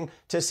according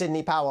to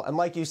Sidney Powell. And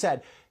like you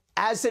said,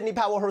 as Sidney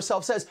Powell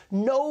herself says,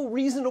 no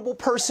reasonable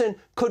person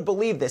could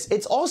believe this.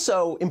 It's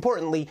also,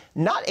 importantly,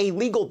 not a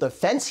legal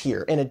defense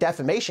here in a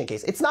defamation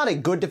case. It's not a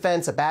good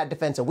defense, a bad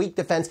defense, a weak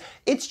defense.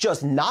 It's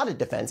just not a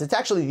defense. It's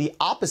actually the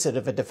opposite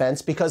of a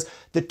defense, because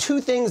the two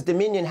things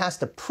Dominion has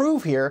to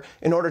prove here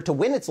in order to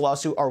win its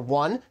lawsuit are,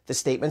 one, the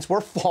statements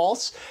were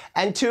false,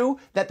 and two,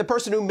 that the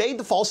person who made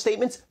the false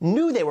statements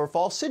knew they were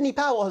false. Sidney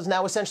Powell has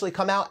now essentially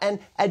come out and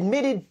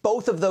admitted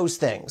both of those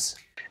things.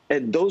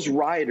 And those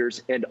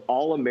rioters and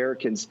all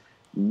Americans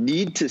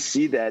need to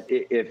see that,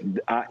 if,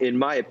 in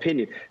my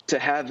opinion, to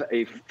have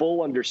a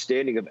full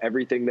understanding of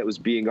everything that was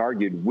being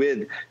argued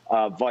with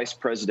Vice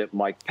President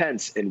Mike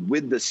Pence and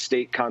with the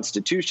state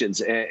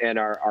constitutions and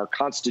our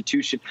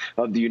Constitution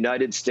of the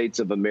United States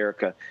of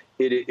America.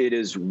 It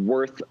is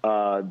worth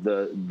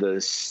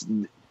the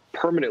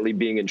permanently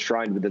being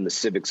enshrined within the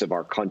civics of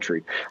our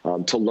country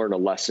to learn a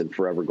lesson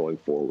forever going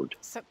forward.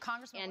 So,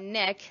 and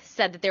Nick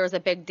said that there was a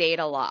big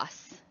data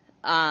loss.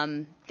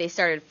 They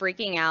started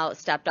freaking out,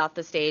 stepped off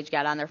the stage,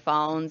 got on their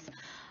phones.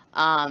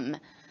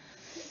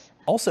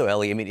 Also,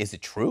 Ellie, I mean, is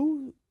it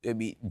true? I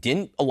mean,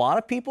 didn't a lot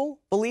of people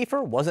believe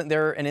her? Wasn't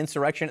there an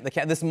insurrection at the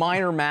Capitol? This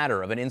minor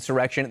matter of an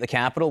insurrection at the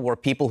Capitol where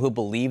people who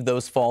believed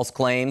those false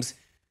claims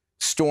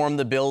stormed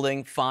the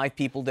building, 5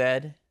 people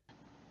dead?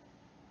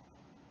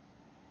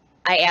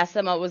 I asked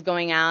them what was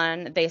going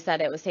on. They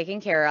said it was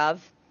taken care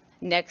of.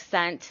 Nick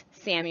sent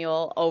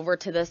Samuel over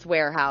to this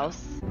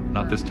warehouse.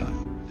 Not this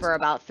time. For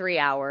about 3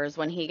 hours.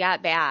 When he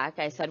got back,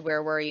 I said,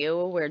 "Where were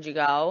you? Where'd you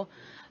go?"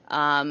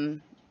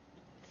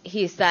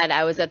 He said,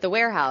 "I was at the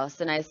warehouse."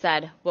 And I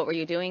said, "What were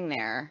you doing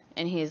there?"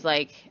 And he's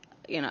like,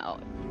 you know,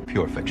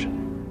 pure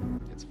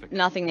fiction. It's fiction.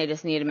 Nothing, they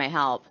just needed my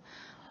help.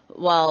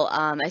 Well,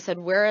 I said,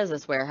 "Where is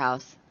this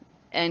warehouse?"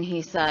 And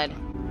he said,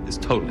 "It's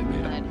totally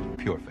made up.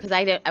 Pure fiction."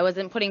 Because I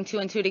wasn't putting 2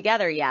 and 2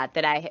 together yet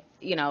that I,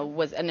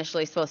 was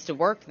initially supposed to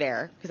work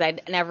there, because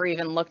I'd never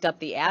even looked up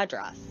the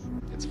address.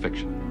 It's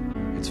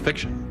fiction. It's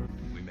fiction.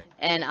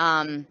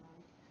 And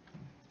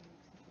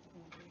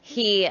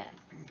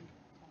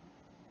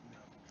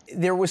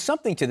there was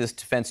something to this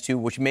defense, too,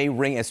 which may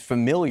ring as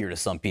familiar to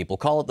some people.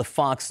 Call it the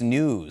Fox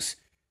News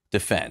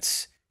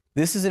defense.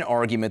 This is an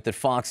argument that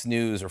Fox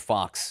News, or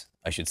Fox,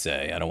 I should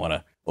say, I don't want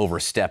to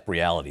overstep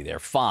reality there.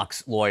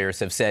 Fox lawyers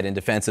have said in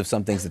defense of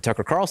some things that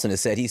Tucker Carlson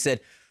has said. He said,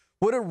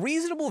 would a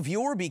reasonable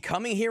viewer be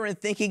coming here and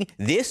thinking,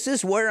 this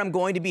is where I'm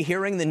going to be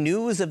hearing the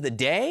news of the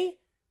day?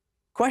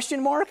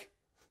 Question mark?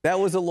 That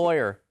was a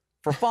lawyer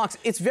for Fox.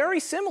 It's very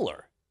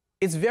similar.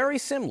 It's very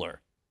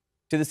similar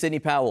to the Sidney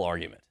Powell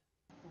argument.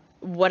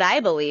 What I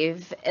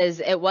believe is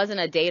it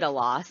wasn't a data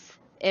loss.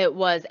 It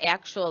was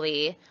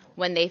actually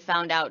when they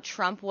found out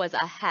Trump was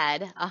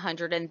ahead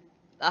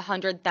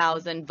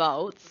 100,000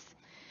 votes,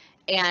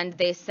 and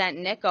they sent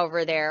Nick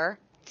over there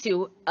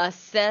to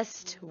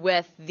assist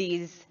with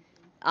these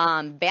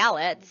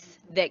ballots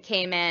that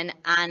came in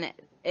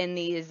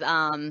these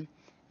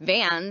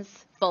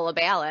vans full of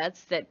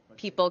ballots that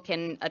people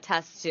can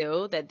attest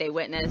to, that they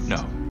witnessed.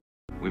 No,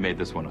 we made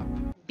this one up.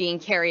 Being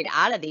carried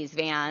out of these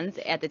vans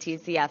at the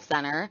TCF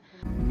Center.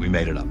 We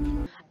made it up.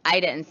 I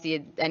didn't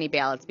see any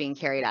ballots being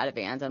carried out of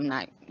vans. I'm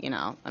not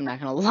going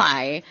to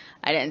lie.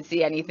 I didn't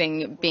see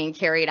anything being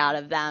carried out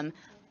of them,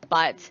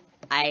 but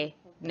I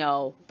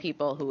know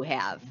people who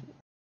have.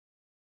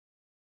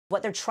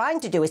 What they're trying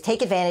to do is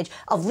take advantage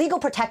of legal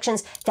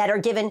protections that are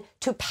given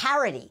to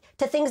parody,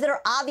 to things that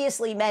are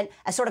obviously meant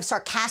as sort of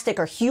sarcastic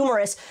or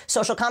humorous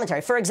social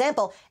commentary. For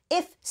example,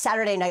 if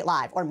Saturday Night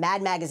Live or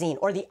Mad Magazine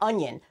or The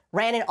Onion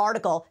ran an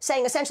article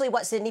saying essentially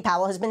what Sidney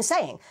Powell has been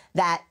saying,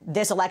 that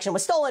this election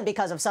was stolen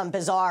because of some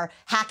bizarre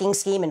hacking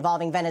scheme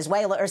involving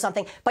Venezuela or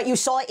something, but you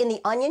saw it in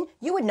The Onion,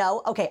 you would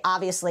know, okay,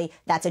 obviously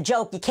that's a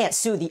joke. You can't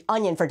sue The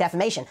Onion for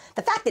defamation.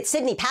 The fact that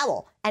Sidney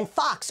Powell and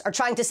Fox are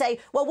trying to say,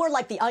 well, we're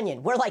like The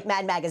Onion, we're like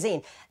Mad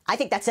Magazine, I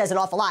think that says an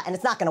awful lot, and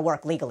it's not going to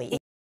work legally.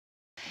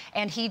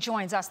 And he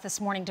joins us this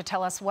morning to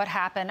tell us what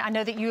happened. I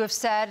know that you have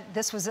said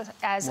this was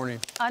as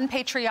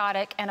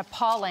unpatriotic and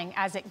appalling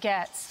as it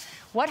gets.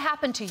 What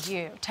happened to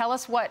you? Tell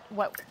us what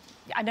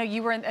I know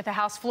you were at the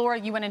House floor.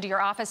 You went into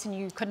your office and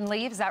you couldn't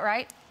leave. Is that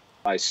right?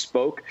 I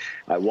spoke,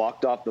 I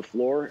walked off the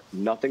floor,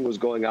 nothing was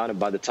going on, and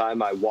by the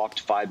time I walked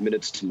 5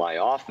 minutes to my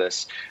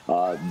office,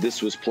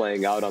 this was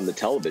playing out on the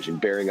television,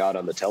 bearing out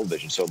on the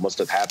television, so it must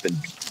have happened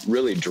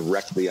really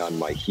directly on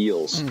my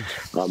heels.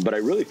 But I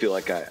really feel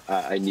like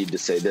I need to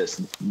say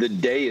this. The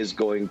day is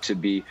going to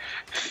be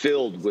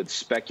filled with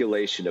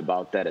speculation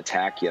about that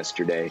attack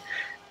yesterday,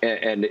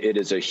 and it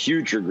is a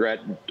huge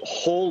regret,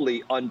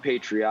 wholly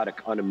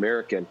unpatriotic,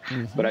 un-American,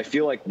 but I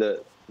feel like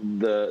the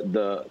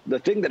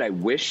thing that I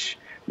wish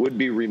would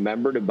be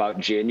remembered about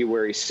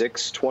January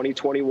 6,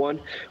 2021,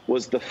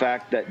 was the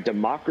fact that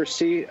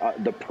democracy,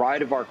 the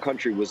pride of our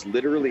country, was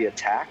literally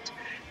attacked.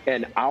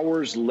 And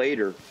hours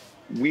later,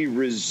 we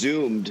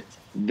resumed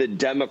the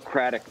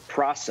democratic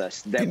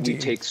process that we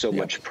take so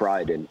much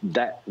pride in.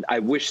 That I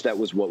wish that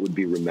was what would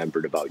be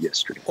remembered about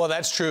yesterday. Well,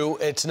 that's true.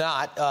 It's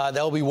not.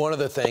 That'll be one of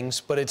the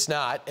things, but it's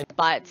not.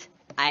 But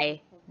I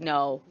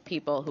know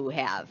people who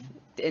have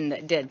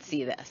and did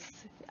see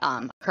this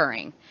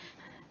occurring.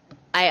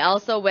 I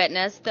also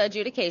witnessed the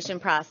adjudication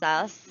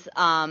process.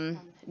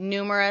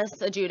 Numerous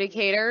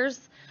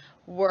adjudicators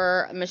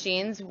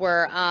machines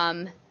were,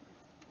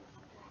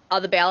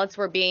 all the ballots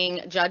were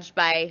being judged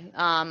by,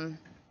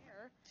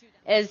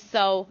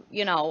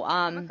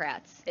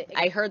 Democrats.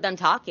 I heard them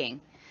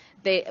talking.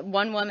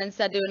 One woman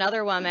said to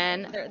another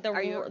woman,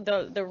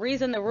 the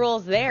reason the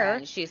rule's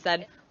there, she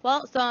said,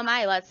 well, so am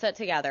I, let's sit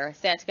together.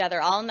 Sat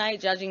together all night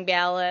judging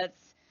ballots.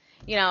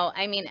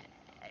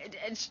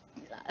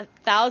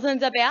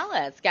 Thousands of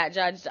ballots got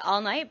judged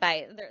all night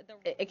by,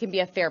 it can be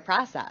a fair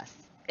process.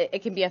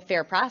 It can be a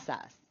fair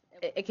process.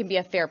 It can be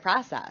a fair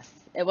process.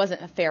 It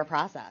wasn't a fair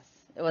process.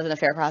 It wasn't a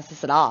fair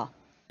process at all.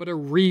 But a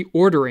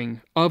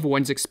reordering of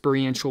one's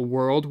experiential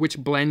world which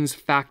blends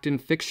fact and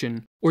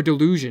fiction, or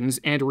delusions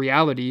and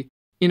reality,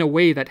 in a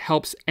way that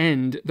helps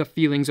end the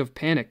feelings of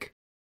panic.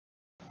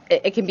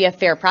 It can be a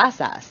fair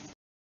process.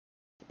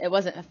 It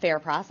wasn't a fair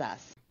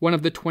process. One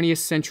of the 20th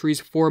century's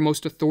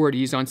foremost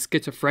authorities on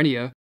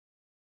schizophrenia.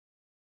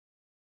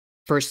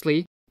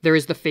 Firstly, there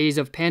is the phase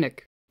of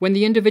panic, when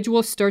the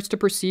individual starts to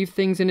perceive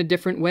things in a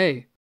different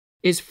way,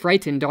 is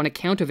frightened on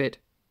account of it,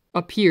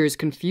 appears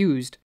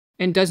confused,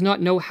 and does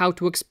not know how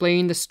to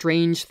explain the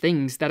strange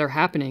things that are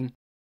happening.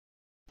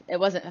 It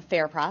wasn't a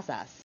fair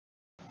process.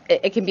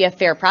 It can be a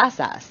fair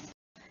process.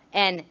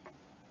 And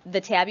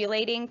the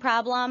tabulating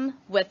problem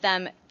with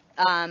them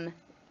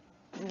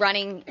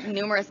running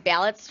numerous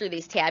ballots through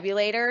these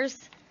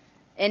tabulators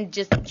and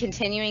just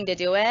continuing to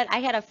do it. I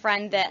had a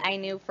friend that I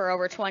knew for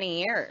over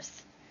 20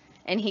 years,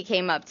 and he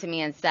came up to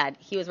me and said,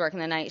 he was working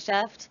the night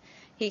shift.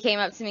 He came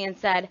up to me and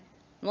said,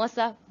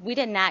 Melissa, we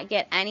did not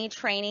get any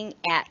training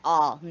at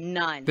all,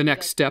 none. The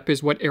next step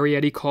is what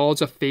Arietti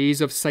calls a phase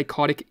of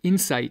psychotic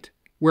insight,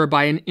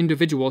 whereby an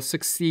individual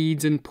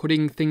succeeds in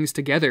putting things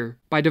together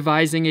by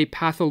devising a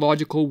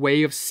pathological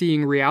way of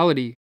seeing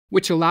reality,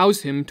 which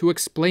allows him to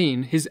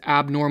explain his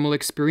abnormal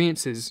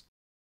experiences.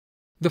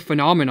 The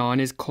phenomenon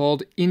is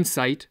called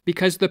insight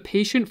because the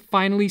patient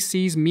finally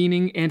sees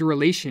meaning and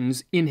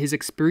relations in his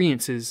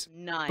experiences.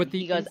 None. But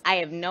he goes, I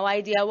have no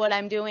idea what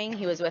I'm doing.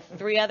 He was with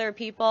 3 other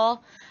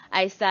people.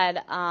 I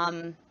said,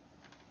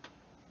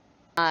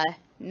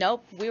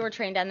 nope, we were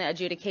trained on the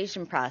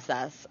adjudication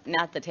process,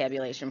 not the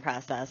tabulation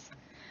process.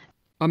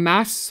 A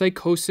mass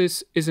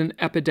psychosis is an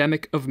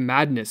epidemic of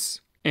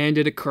madness, and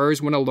it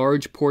occurs when a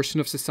large portion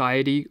of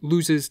society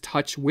loses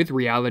touch with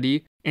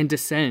reality and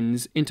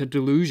descends into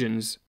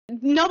delusions.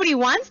 Nobody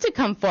wants to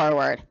come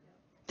forward.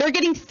 They're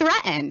getting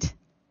threatened.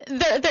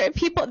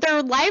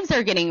 Their lives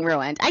are getting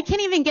ruined. I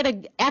can't even get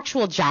an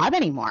actual job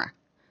anymore.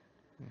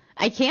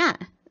 I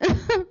can't.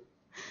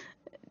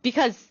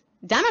 Because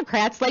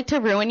Democrats like to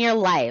ruin your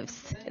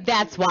lives.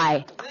 That's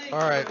why. All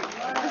right.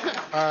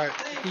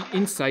 The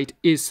insight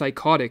is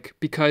psychotic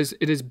because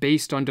it is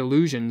based on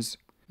delusions,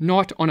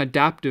 not on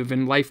adaptive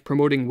and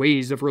life-promoting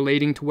ways of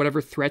relating to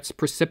whatever threats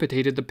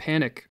precipitated the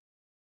panic.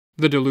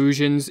 The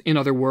delusions, in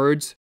other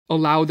words,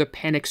 allow the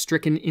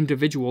panic-stricken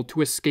individual to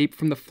escape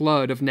from the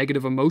flood of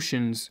negative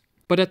emotions,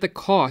 but at the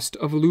cost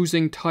of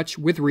losing touch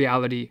with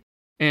reality.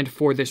 And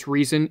for this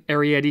reason,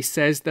 Arietti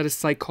says that a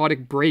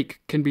psychotic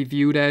break can be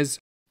viewed as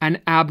an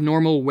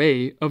abnormal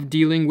way of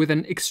dealing with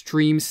an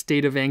extreme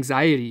state of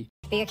anxiety.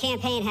 But your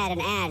campaign had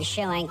an ad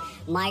showing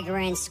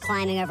migrants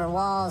climbing over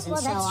walls and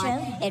so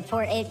on. But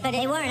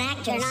they weren't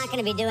actors. They're not going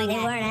to be doing that.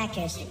 They weren't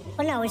actors.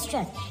 Well, no, it's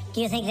true.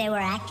 Do you think they were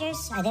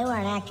actors? They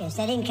weren't actors.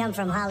 They didn't come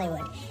from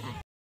Hollywood.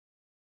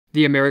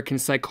 The American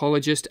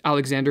psychologist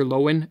Alexander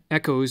Lowen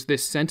echoes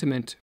this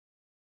sentiment.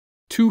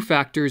 2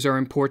 factors are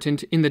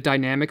important in the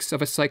dynamics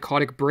of a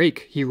psychotic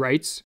break, he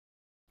writes.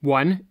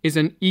 One is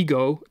an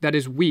ego that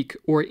is weak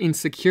or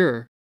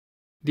insecure.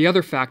 The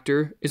other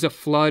factor is a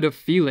flood of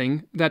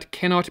feeling that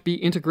cannot be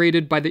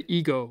integrated by the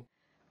ego.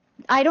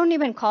 I don't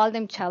even call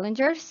them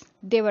challengers.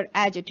 They were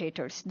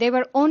agitators. They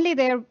were only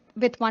there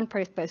with one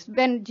purpose.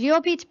 When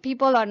GOP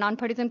people or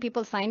nonpartisan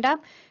people signed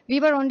up,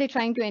 we were only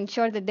trying to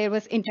ensure that there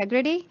was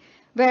integrity.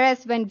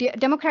 Whereas when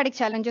Democratic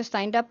challengers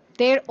signed up,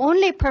 their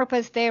only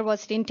purpose there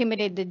was to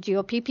intimidate the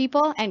GOP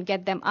people and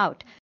get them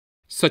out.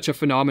 Such a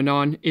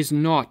phenomenon is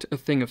not a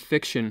thing of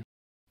fiction.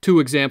 2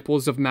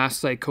 examples of mass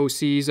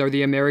psychoses are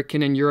the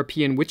American and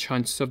European witch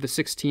hunts of the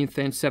 16th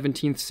and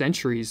 17th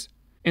centuries,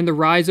 and the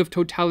rise of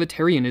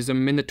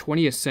totalitarianism in the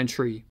 20th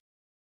century.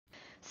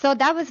 So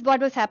that was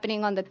what was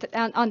happening on the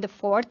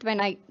 4th when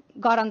I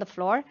got on the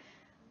floor.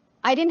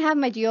 I didn't have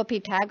my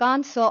GOP tag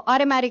on, so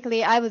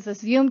automatically I was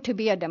assumed to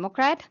be a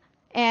Democrat.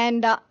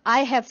 And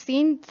I have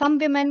seen some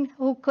women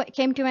who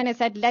came to me and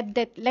said,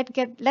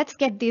 let's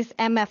get these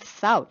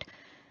MFs out.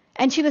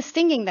 And she was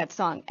singing that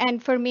song.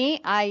 And for me,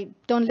 I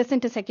don't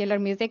listen to secular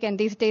music. And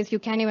these days, you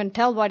can't even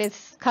tell what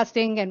is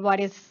cussing and what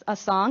is a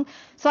song.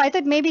 So I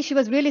thought maybe she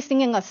was really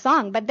singing a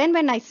song. But then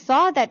when I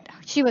saw that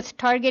she was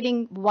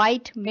targeting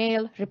white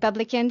male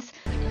Republicans.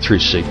 Through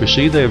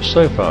secrecy, they have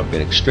so far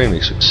been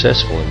extremely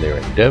successful in their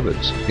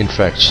endeavours. In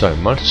fact, so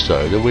much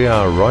so that we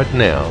are right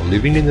now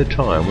living in the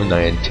time when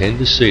they intend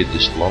to see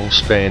this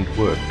long-spanned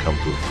work come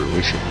to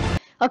fruition.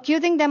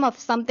 Accusing them of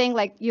something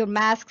like your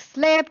mask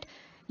slipped,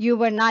 you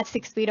were not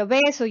 6 feet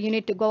away, so you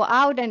need to go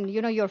out, and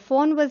your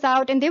phone was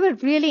out, and they were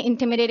really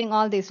intimidating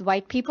all these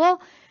white people.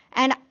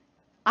 And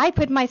I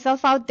put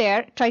myself out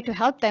there, tried to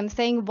help them,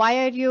 saying,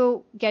 why are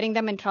you getting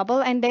them in trouble?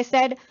 And they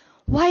said,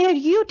 why are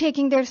you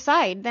taking their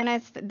side?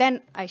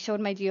 Then I showed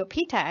my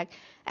GOP tag,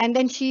 and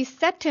then she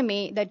said to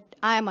me that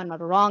I am on the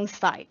wrong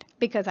side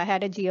because I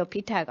had a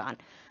GOP tag on.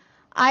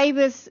 I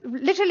was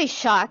literally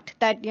shocked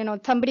that,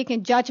 somebody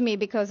can judge me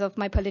because of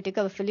my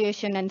political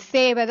affiliation and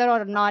say whether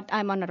or not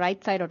I'm on the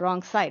right side or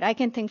wrong side. I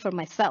can think for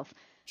myself.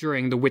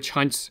 During the witch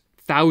hunts,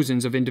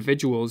 thousands of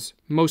individuals,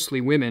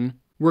 mostly women,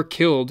 were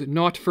killed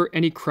not for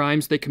any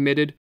crimes they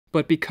committed,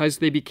 but because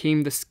they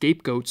became the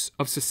scapegoats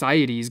of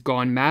societies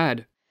gone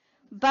mad.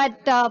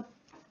 But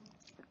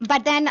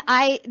then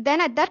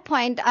at that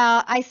point,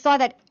 I saw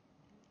that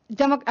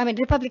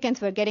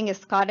Republicans were getting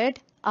escorted.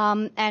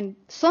 And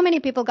so many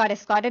people got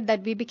escorted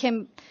that we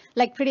became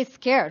pretty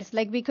scarce.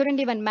 We couldn't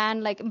even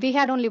man, we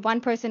had only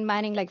one person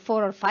manning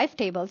 4 or 5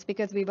 tables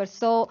because we were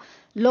so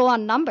low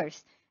on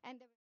numbers.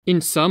 In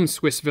some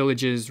Swiss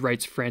villages,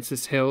 writes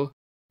Francis Hill,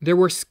 there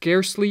were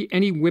scarcely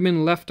any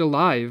women left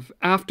alive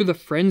after the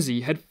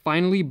frenzy had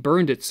finally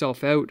burned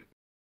itself out.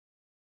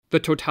 The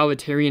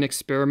totalitarian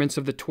experiments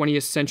of the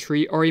 20th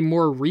century are a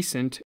more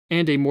recent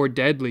and a more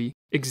deadly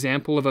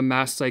example of a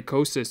mass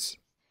psychosis.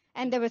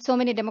 And there were so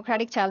many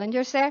Democratic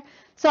challengers there.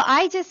 So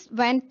I just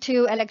went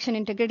to Election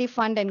Integrity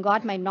Fund and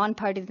got my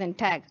nonpartisan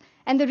tag.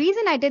 And the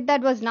reason I did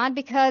that was not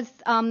because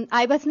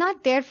I was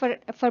not there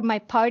for my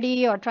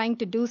party or trying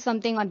to do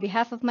something on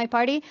behalf of my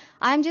party.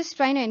 I'm just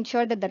trying to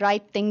ensure that the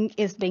right thing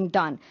is being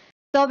done.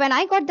 So when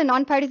I got the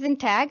nonpartisan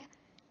tag,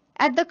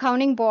 at the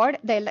counting board,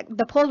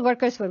 the poll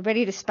workers were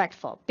very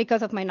respectful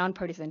because of my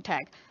nonpartisan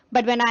tag.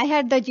 But when I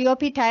had the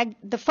GOP tag,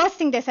 the first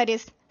thing they said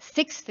is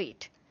 6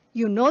 feet.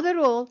 You know the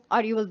rule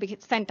or you will be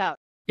sent out.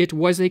 It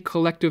was a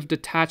collective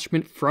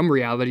detachment from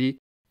reality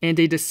and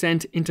a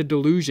descent into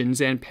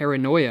delusions and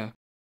paranoia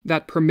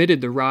that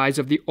permitted the rise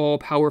of the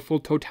all-powerful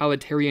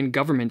totalitarian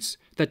governments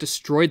that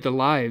destroyed the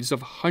lives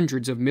of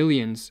hundreds of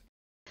millions.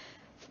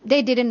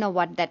 They didn't know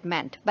what that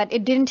meant, but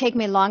it didn't take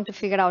me long to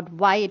figure out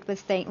why it was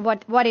saying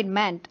what it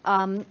meant.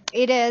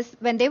 It is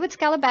when they would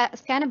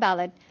scan a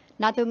ballot,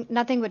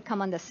 nothing would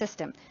come on the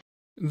system.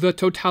 The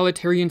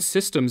totalitarian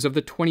systems of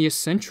the 20th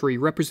century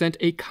represent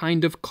a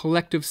kind of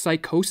collective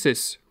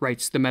psychosis,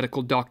 writes the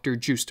medical doctor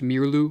Just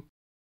Mirlu.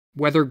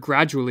 Whether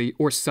gradually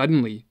or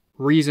suddenly,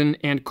 reason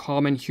and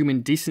common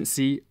human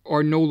decency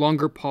are no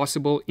longer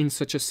possible in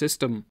such a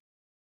system.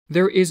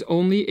 There is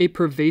only a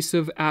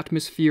pervasive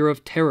atmosphere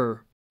of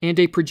terror and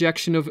a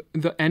projection of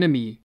the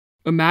enemy,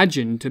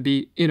 imagined to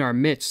be in our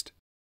midst.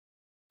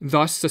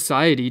 Thus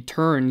society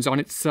turns on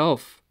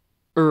itself,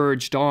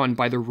 urged on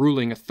by the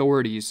ruling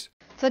authorities.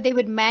 So they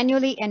would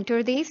manually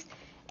enter these,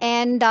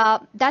 and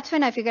that's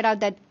when I figured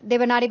out that they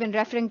were not even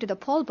referring to the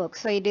poll book.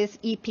 So it is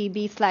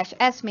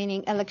EPB/S,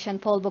 meaning election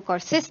poll book or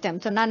system.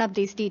 So none of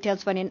these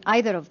details were in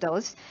either of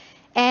those.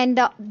 And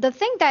the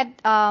thing that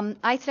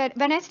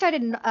when I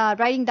started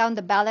writing down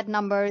the ballot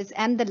numbers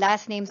and the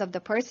last names of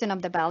the person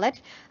of the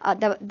ballot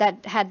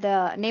that had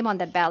the name on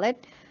that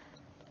ballot,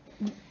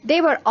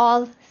 they were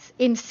all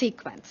in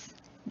sequence.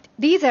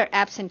 These are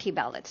absentee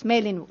ballots,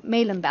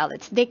 mail-in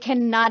ballots. They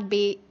cannot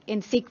be in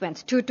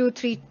sequence.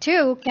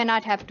 2232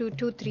 cannot have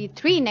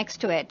 2233 next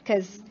to it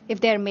because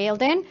if they're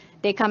mailed in,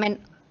 they come in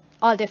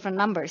all different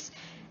numbers.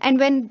 And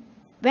when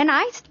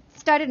I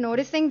started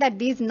noticing that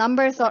these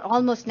numbers are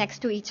almost next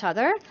to each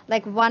other,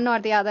 like one or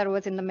the other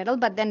was in the middle,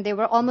 but then they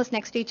were almost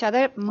next to each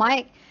other,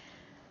 my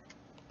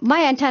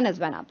antennas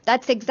went up.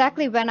 That's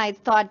exactly when I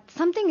thought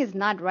something is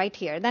not right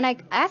here. Then I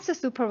asked the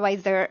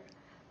supervisor.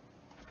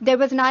 There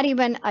was not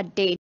even a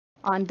date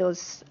on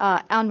those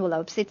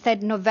envelopes. It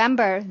said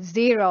November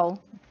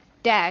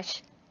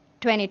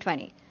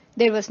 0-2020.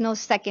 There was no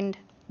second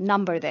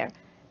number there.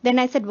 Then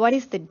I said, what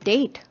is the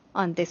date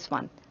on this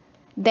one?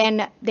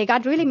 Then they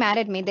got really mad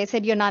at me. They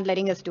said, you're not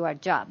letting us do our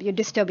job. You're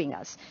disturbing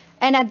us.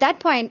 And at that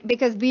point,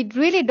 because we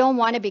really don't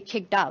want to be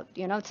kicked out,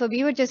 so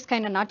we were just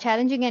kind of not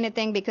challenging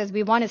anything because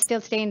we want to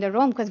still stay in the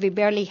room because we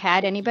barely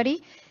had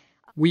anybody.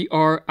 We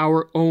are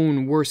our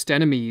own worst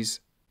enemies.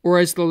 Or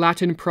as the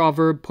Latin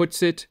proverb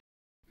puts it,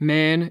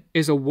 man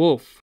is a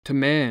wolf to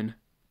man.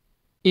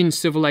 In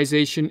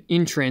Civilization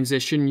in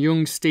Transition,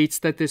 Jung states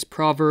that this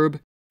proverb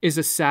is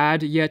a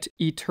sad yet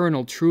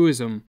eternal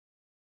truism,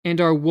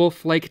 and our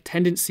wolf-like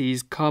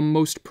tendencies come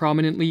most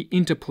prominently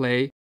into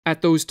play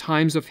at those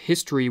times of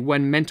history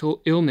when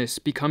mental illness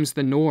becomes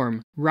the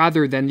norm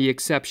rather than the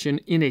exception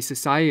in a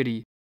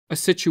society, a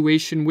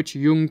situation which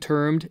Jung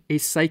termed a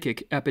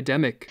psychic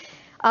epidemic.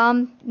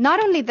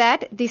 Not only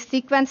that, the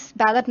sequence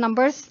ballot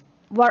numbers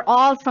were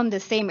all from the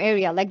same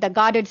area, like the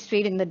Goddard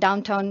Street in the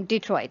downtown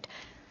Detroit.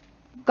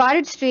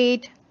 Goddard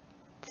Street,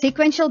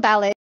 sequential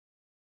ballots,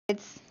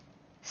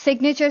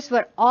 signatures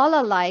were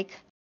all alike.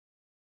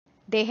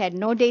 They had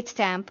no date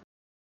stamp.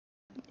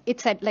 It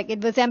said, like,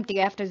 it was empty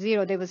after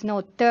 0. There was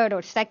no third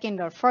or second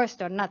or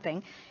first or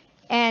nothing.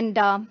 And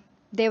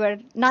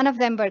none of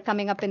them were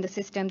coming up in the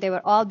system. They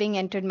were all being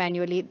entered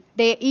manually.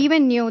 They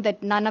even knew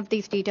that none of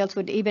these details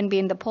would even be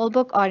in the poll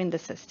book or in the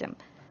system.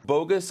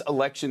 Bogus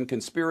election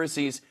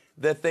conspiracies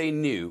that they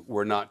knew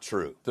were not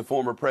true. The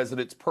former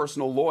president's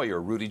personal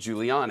lawyer, Rudy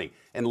Giuliani,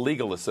 and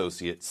legal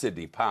associate,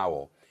 Sidney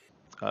Powell.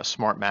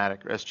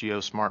 Smartmatic, SGO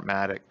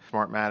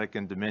Smartmatic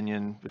and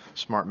Dominion,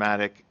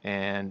 Smartmatic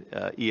and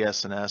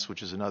ES&S,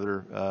 which is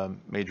another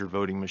major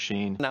voting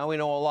machine. Now we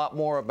know a lot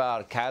more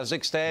about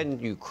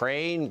Kazakhstan,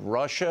 Ukraine,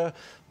 Russia,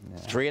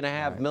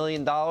 $3.5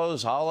 million,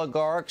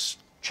 oligarchs,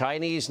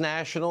 Chinese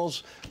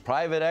nationals,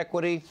 private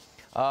equity.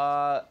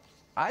 I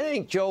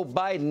think Joe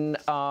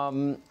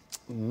Biden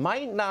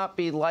might not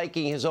be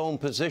liking his own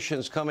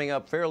positions coming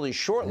up fairly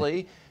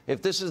shortly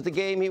if this is the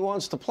game he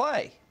wants to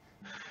play.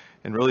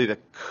 And really the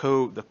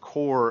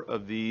core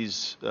of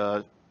these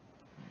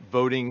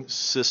voting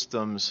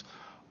systems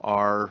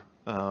are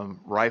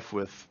rife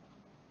with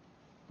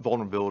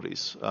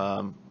vulnerabilities.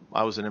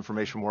 I was an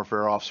information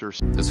warfare officer.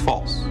 It's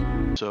false.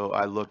 So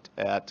I looked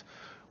at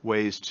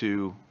ways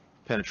to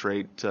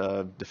penetrate,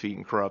 defeat,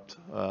 and corrupt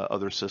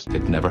other systems.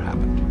 It never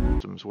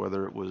happened.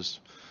 Whether it was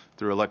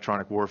through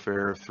electronic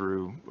warfare,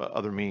 through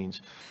other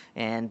means.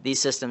 And these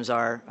systems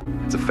are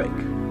it's a fake.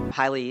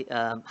 Highly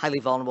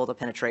vulnerable to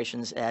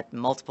penetrations at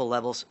multiple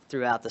levels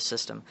throughout the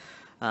system.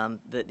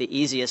 The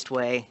easiest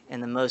way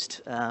and the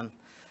most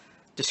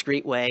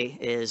discreet way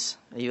is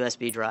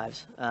USB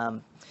drives.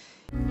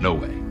 No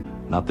way.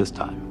 Not this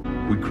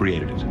time. We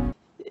created it.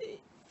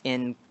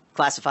 In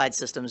classified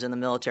systems in the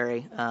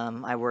military,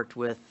 I worked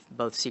with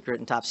both secret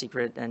and top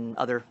secret and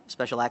other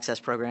special access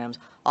programs.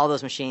 All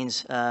those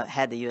machines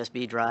had the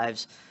USB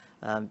drives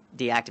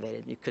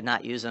deactivated. You could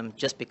not use them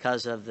just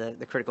because of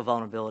the critical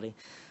vulnerability.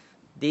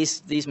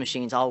 These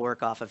machines all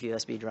work off of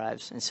USB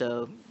drives, and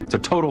so it's a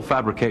total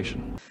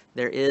fabrication.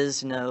 There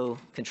is no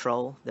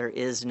control. There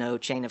is no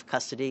chain of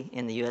custody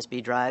in the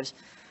USB drives.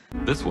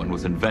 This one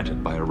was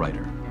invented by a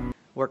writer.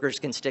 Workers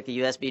can stick a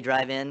USB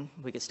drive in.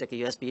 We could stick a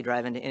USB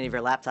drive into any of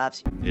your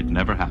laptops. It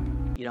never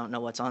happened. You don't know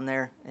what's on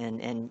there,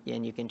 and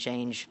you can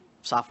change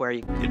software.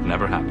 It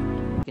never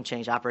happened. You can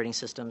change operating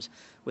systems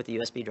with the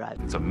USB drive.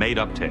 It's a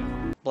made-up tale.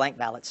 Blank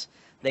ballots.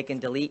 They can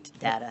delete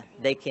data.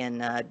 They can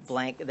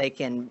They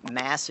can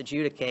mass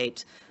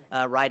adjudicate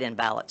write-in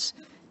ballots.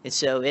 And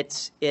so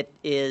it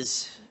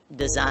is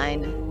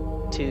designed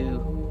to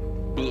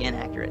be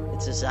inaccurate.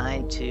 It's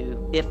designed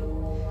to if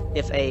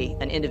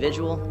an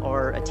individual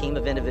or a team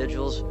of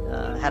individuals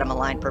had a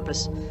malign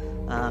purpose,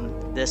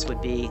 this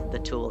would be the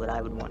tool that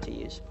I would want to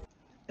use.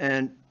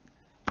 And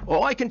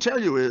all I can tell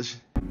you is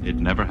it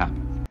never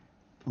happened.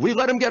 We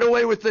let him get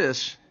away with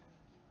this.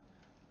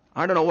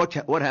 I don't know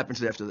what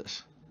happens after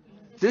this.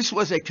 This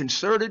was a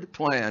concerted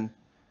plan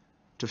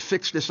to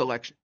fix this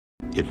election.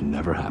 It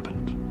never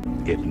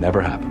happened. It never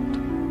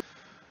happened.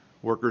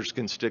 Workers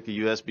can stick a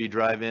USB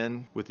drive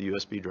in with the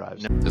USB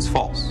drives. It's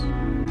false.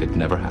 It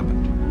never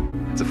happened.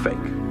 It's a fake.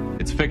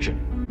 It's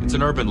fiction. It's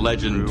an urban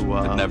legend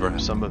that never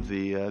happened. Some of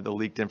the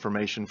leaked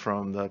information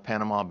from the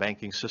Panama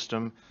banking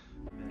system.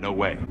 No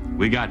way.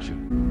 We got you.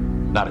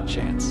 Not a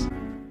chance.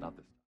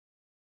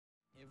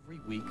 Every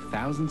week,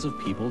 thousands of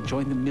people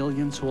join the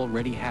millions who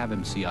already have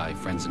MCI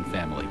friends and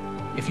family.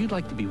 If you'd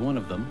like to be one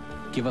of them,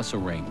 give us a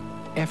ring.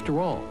 After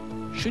all,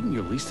 shouldn't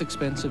your least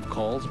expensive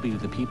calls be to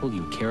the people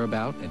you care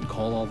about and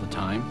call all the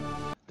time?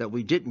 That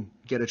we didn't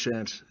get a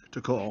chance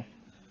to call.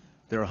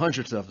 There are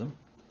hundreds of them,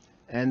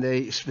 and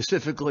they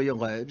specifically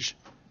allege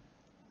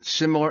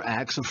similar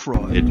acts of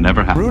fraud. It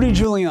never happened. Rudy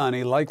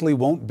Giuliani likely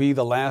won't be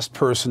the last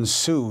person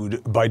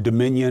sued by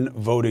Dominion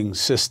Voting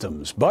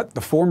Systems, but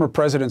the former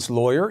president's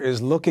lawyer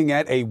is looking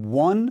at a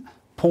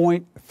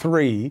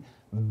 $1.3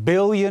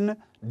 billion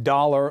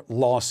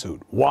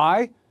lawsuit.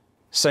 Why?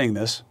 Saying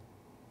this.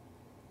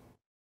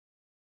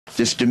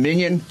 This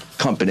Dominion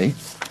company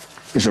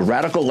is a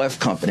radical left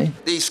company.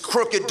 These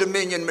crooked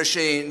Dominion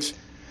machines.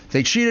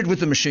 They cheated with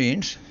the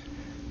machines.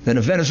 Then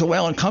a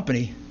Venezuelan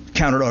company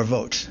counted our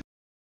votes.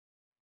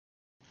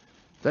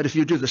 That if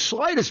you do the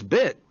slightest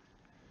bit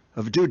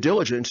of due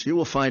diligence, you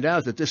will find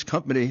out that this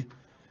company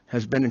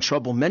has been in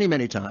trouble many,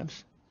 many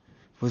times,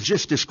 was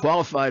just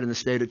disqualified in the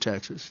state of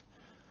Texas,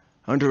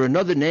 under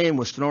another name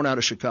was thrown out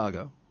of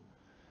Chicago.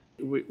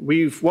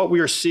 What we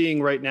are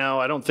seeing right now,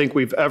 I don't think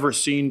we've ever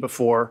seen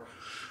before,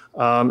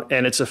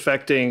 and it's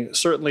affecting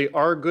certainly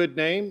our good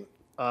name,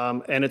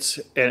 and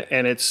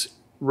it's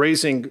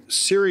raising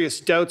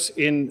serious doubts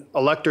in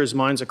electors'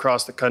 minds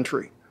across the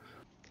country.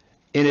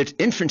 In its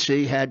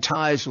infancy, had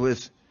ties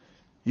with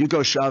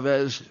Hugo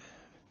Chavez,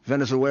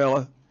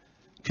 Venezuela,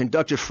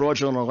 conducted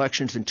fraudulent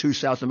elections in 2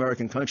 South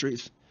American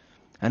countries,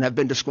 and have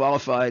been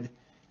disqualified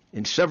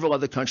in several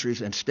other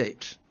countries and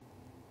states.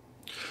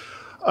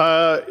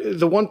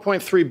 The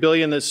 1.3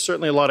 billion, there's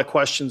certainly a lot of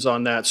questions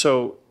on that.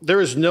 So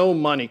there is no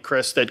money,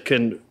 Chris, that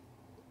can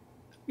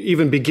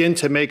even begin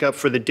to make up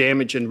for the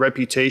damage and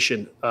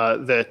reputation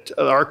that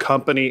our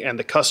company and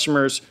the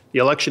customers, the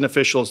election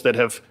officials that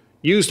have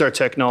used our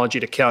technology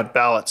to count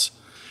ballots.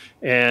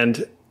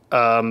 And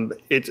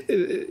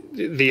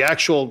the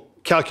actual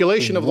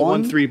calculation of the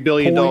 $1.3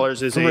 billion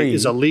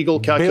is a legal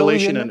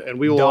calculation, and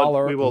we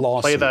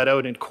will play that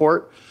out in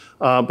court.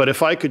 But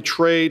if I could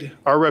trade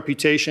our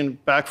reputation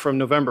back from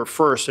November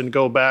 1st and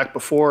go back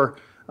before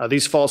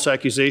these false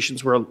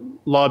accusations were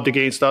lobbed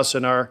against us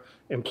and our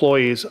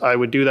employees, I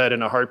would do that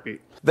in a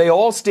heartbeat. They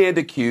all stand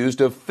accused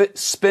of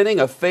spinning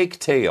a fake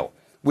tale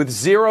with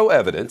zero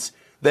evidence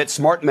that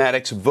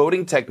Smartmatic's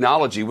voting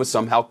technology was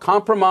somehow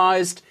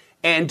compromised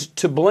and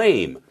to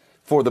blame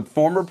for the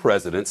former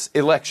president's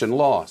election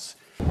loss.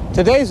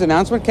 Today's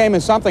announcement came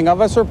as something of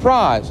a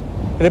surprise.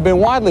 It had been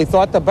widely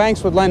thought the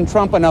banks would lend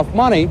Trump enough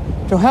money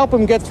to help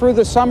him get through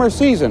the summer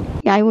season.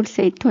 I would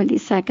say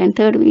 22nd,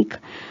 third week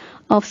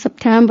of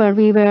September,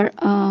 we were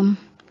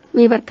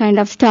kind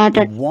of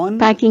started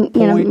packing,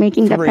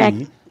 making the pack.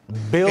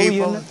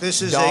 People,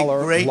 this is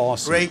a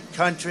great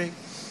country.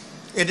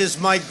 It is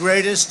my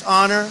greatest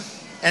honor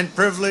and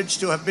privilege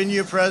to have been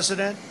your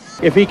president.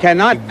 If he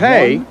cannot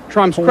pay,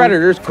 Trump's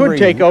creditors could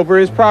take over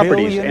his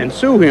properties and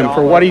sue him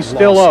for what he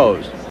still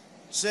owes.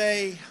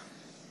 Say,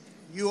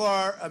 you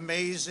are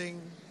amazing.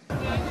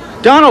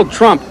 Donald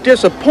Trump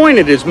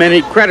disappointed his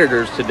many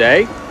creditors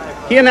today.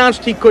 He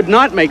announced he could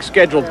not make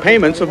scheduled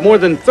payments of more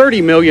than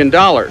 $30 million.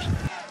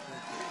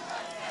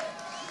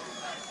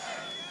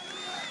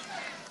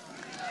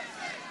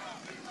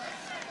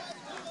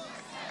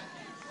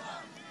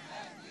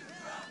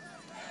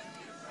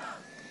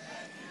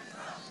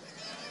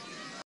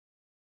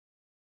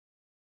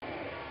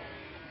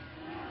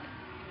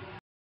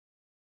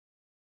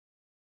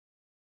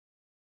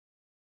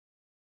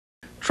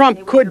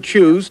 Trump could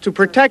choose to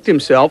protect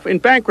himself in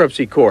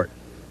bankruptcy court.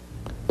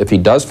 If he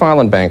does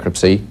file in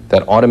bankruptcy,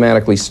 that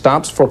automatically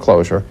stops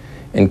foreclosure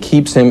and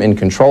keeps him in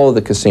control of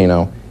the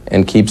casino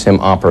and keeps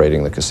him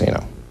operating the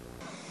casino.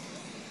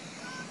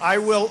 I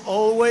will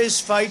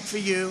always fight for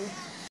you.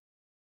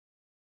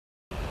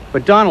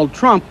 But Donald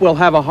Trump will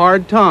have a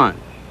hard time.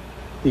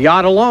 The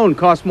yacht alone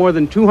costs more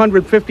than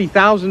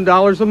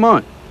 $250,000 a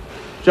month.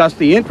 Just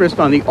the interest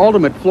on the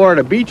ultimate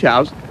Florida beach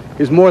house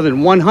is more than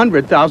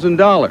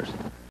 $100,000.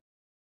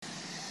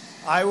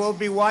 I will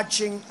be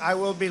watching, I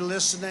will be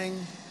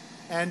listening,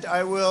 and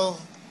I will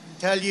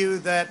tell you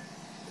that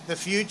the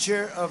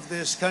future of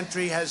this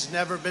country has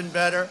never been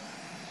better.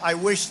 I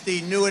wish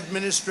the new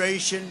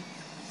administration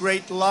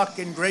great luck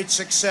and great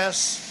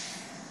success.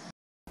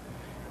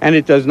 And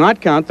it does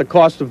not count the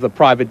cost of the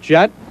private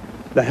jet,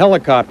 the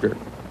helicopter,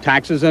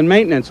 taxes and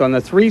maintenance on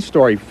the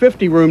 3-story,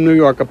 50-room New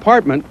York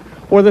apartment,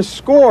 or the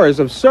scores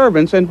of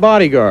servants and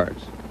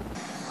bodyguards.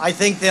 I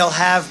think they'll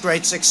have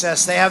great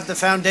success. They have the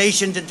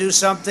foundation to do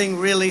something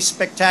really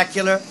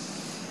spectacular.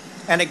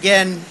 And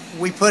again,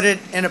 we put it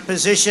in a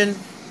position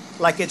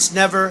like it's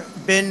never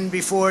been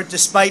before,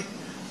 despite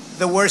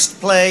the worst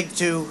plague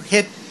to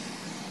hit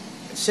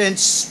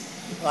since,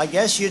 I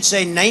guess you'd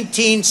say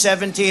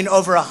 1917,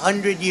 over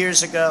 100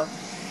 years ago.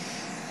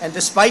 And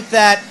despite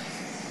that,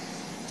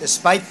 the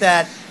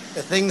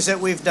things that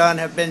we've done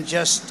have been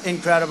just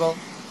incredible.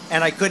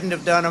 And I couldn't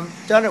have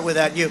done it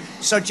without you.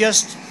 So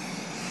just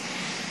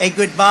a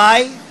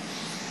goodbye.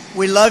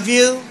 We love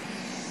you.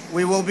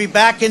 We will be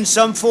back in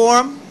some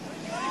form.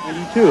 And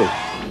you too.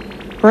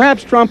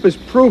 Perhaps Trump is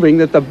proving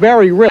that the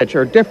very rich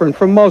are different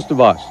from most of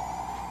us,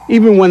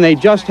 even when they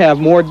just have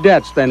more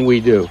debts than we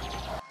do.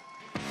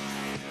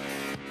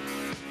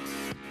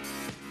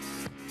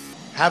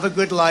 Have a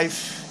good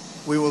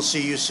life. We will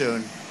see you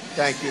soon.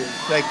 Thank you.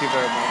 Thank you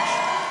very much.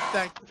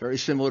 Thank you. Very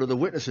similar to the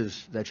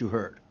witnesses that you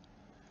heard.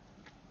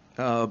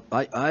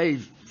 I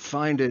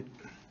find it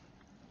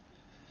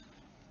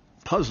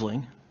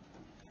puzzling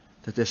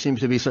that there seems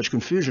to be such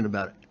confusion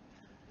about it.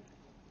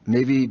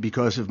 Maybe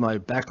because of my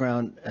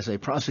background as a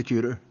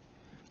prosecutor,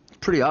 it's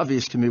pretty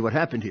obvious to me what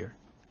happened here.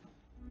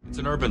 It's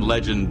an urban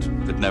legend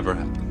that never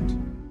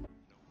happened.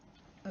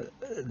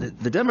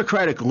 The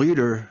Democratic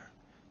leader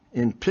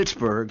in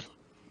Pittsburgh,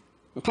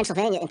 in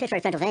Pennsylvania, in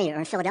Pittsburgh, Pennsylvania, or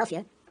in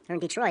Philadelphia, or in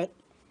Detroit,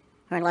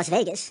 or in Las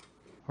Vegas,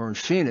 or in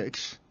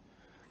Phoenix,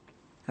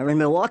 or in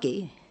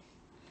Milwaukee,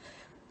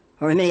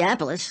 or in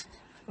Minneapolis,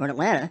 or in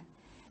Atlanta,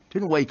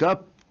 didn't wake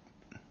up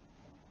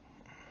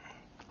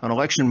on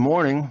election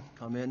morning,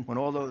 come in when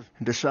all those,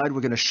 and decide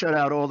we're going to shut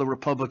out all the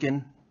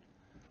Republican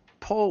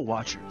poll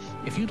watchers.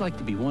 If you'd like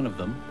to be one of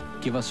them,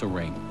 give us a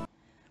ring.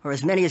 Or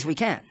as many as we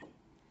can.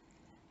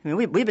 I mean,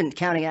 we've been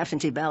counting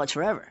absentee ballots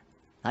forever.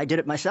 I did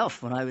it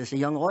myself when I was a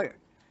young lawyer.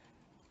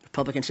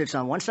 Republican sits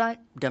on one side,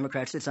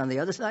 Democrat sits on the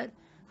other side.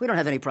 We don't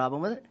have any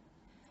problem with it.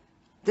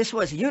 This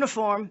was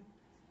uniform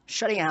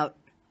shutting out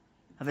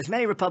of as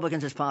many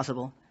Republicans as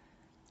possible.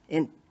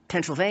 In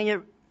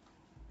Pennsylvania,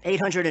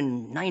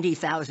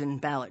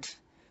 890,000 ballots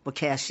were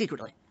cast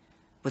secretly,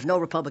 with no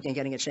Republican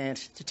getting a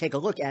chance to take a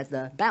look at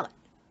the ballot.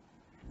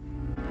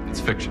 It's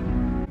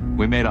fiction.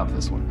 We made up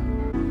this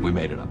one. We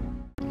made it up.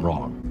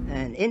 Wrong.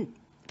 And in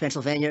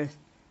Pennsylvania,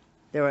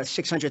 there are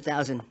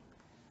 600,000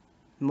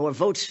 more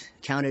votes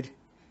counted,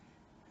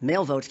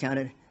 mail votes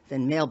counted,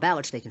 than mail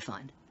ballots they can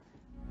find.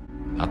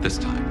 Not this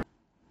time.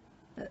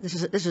 This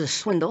is a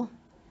swindle.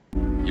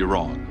 You're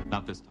wrong.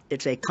 Not this time.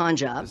 It's a con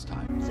job.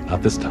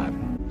 Not this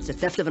time. It's a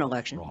theft of an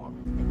election.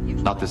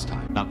 Not this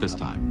time. Not this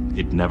time.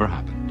 It never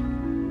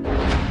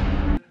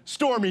happened.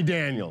 Stormy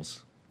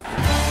Daniels.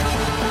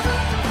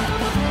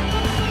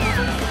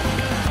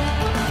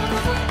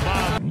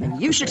 And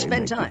you should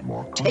spend time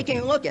taking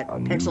a look at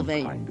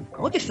Pennsylvania.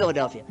 Look at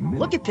Philadelphia.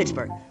 Look at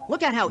Pittsburgh.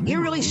 Look at how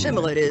eerily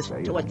similar it is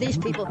to what these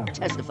people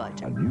testified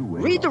to.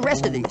 Read the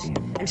rest of these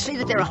and see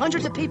that there are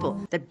hundreds of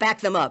people that back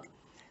them up.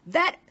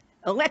 That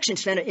election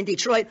center in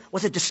Detroit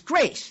was a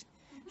disgrace.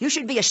 You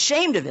should be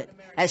ashamed of it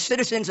as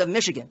citizens of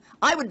Michigan.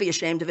 I would be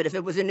ashamed of it if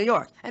it was in New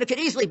York, and it could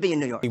easily be in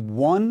New York.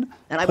 And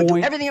I would do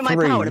everything in my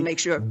power to make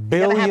sure it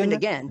never happened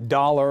again. And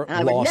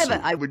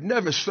I would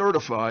never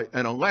certify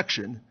an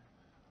election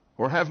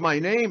or have my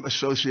name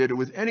associated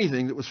with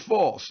anything that was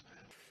false.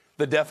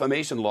 The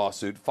defamation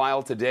lawsuit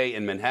filed today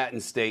in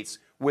Manhattan states,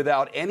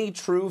 without any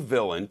true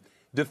villain,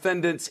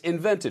 defendants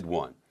invented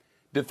one.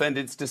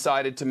 Defendants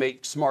decided to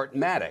make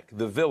Smartmatic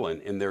the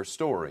villain in their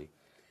story.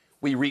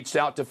 We reached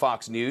out to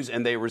Fox News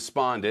and they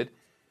responded.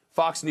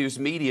 Fox News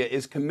Media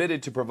is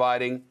committed to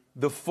providing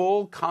the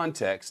full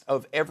context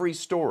of every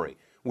story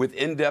with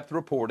in-depth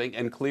reporting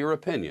and clear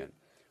opinion.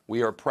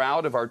 We are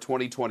proud of our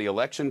 2020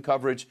 election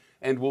coverage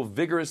and will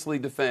vigorously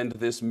defend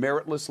this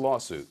meritless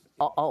lawsuit.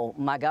 Oh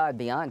my God,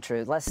 beyond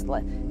true.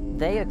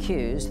 They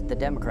accused the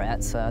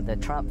Democrats, the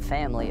Trump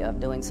family, of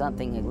doing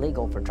something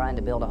illegal for trying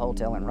to build a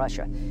hotel in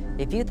Russia.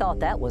 If you thought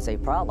that was a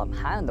problem,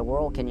 how in the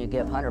world can you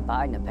give Hunter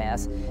Biden a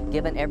pass,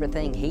 given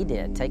everything he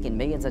did, taking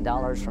millions of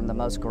dollars from the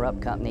most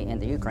corrupt company in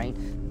the Ukraine,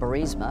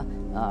 Burisma,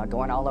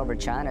 going all over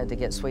China to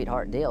get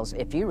sweetheart deals?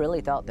 If you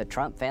really thought the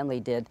Trump family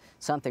did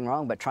something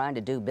wrong but trying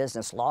to do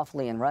business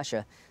lawfully in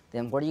Russia,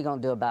 then what are you going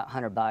to do about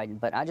Hunter Biden?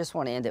 But I just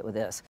want to end it with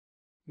this.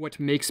 What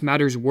makes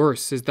matters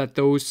worse is that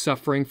those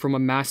suffering from a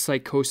mass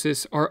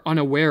psychosis are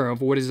unaware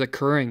of what is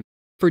occurring.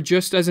 For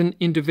just as an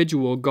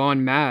individual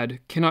gone mad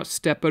cannot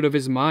step out of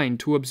his mind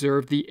to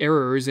observe the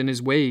errors in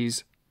his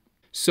ways,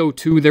 so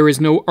too there is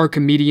no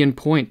Archimedean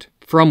point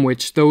from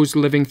which those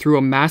living through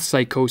a mass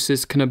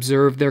psychosis can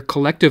observe their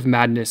collective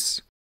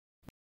madness.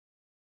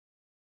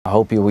 I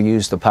hope you will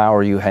use the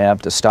power you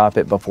have to stop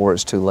it before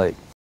it's too late.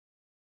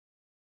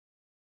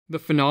 The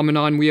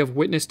phenomenon we have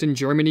witnessed in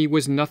Germany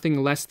was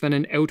nothing less than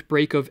an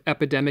outbreak of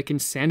epidemic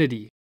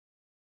insanity.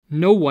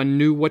 No one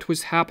knew what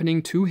was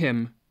happening to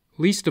him,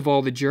 least of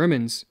all the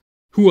Germans,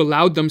 who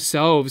allowed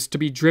themselves to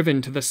be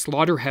driven to the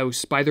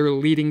slaughterhouse by their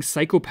leading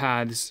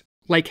psychopaths,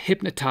 like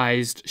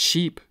hypnotized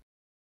sheep.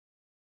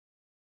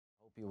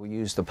 I hope you will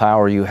use the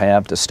power you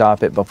have to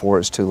stop it before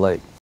it's too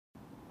late.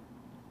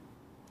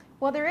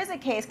 Well, there is a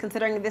case,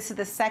 considering this is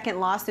the second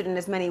lawsuit in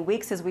as many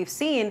weeks as we've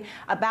seen,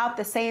 about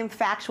the same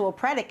factual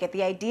predicate.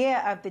 The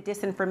idea of the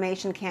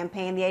disinformation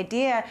campaign, the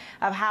idea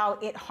of how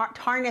it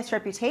tarnished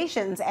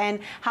reputations,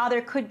 and how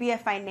there could be a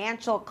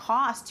financial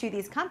cost to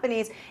these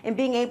companies in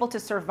being able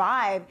to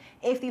survive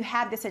if you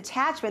have this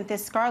attachment,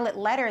 this scarlet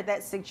letter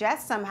that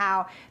suggests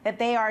somehow that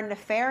they are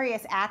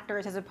nefarious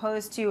actors as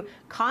opposed to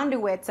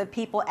conduits of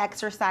people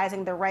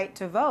exercising the right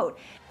to vote.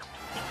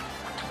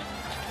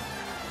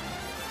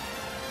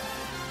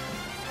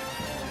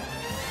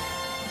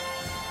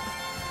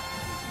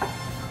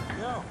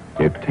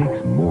 It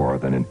takes more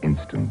than an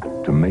instant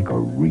to make a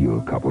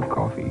real cup of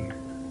coffee.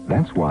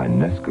 That's why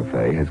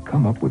Nescafé has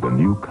come up with a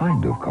new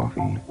kind of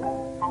coffee.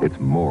 It's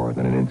more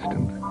than an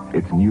instant.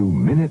 It's new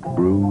Minute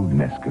Brew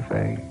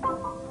Nescafé.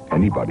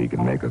 Anybody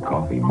can make a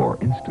coffee more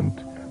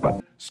instant,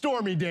 but...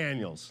 Stormy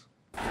Daniels.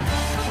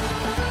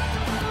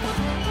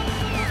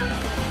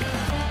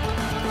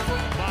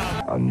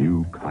 A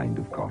new kind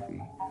of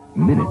coffee.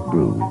 Minute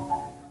Brew.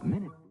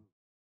 Minute Brew.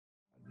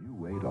 A new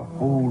way to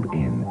hold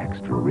in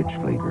extra rich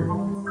flavor.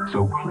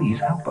 So please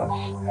help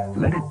us.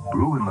 Let it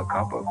brew in the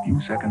cup a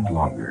few seconds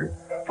longer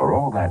for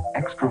all that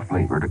extra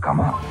flavor to come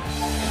out.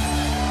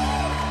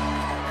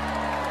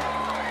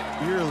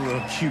 You're a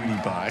little cutie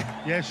pie.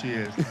 Yes, she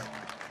is.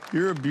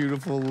 You're a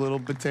beautiful little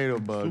potato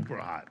bug. Super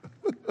hot.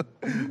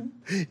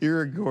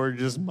 You're a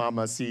gorgeous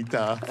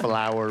mamacita,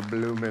 flower,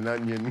 blooming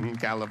onion,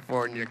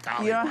 California.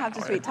 You don't have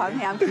to sweet talk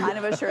me. I'm kind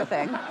of a sure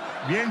thing.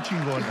 Bien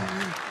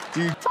chingona.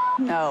 Do you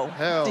no.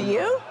 Hell Do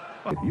you?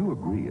 If you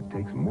agree it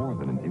takes more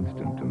than an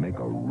instant to make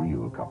a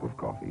real cup of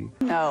coffee.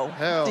 No.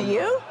 Hell Do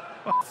you?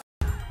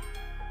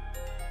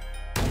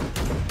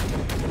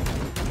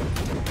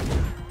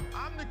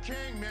 I'm the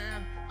king,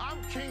 man.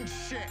 I'm king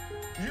shit.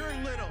 You're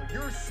little.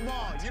 You're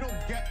small. You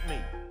don't get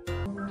me.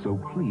 So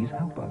please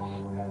help us.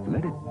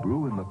 Let it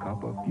brew in the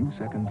cup a few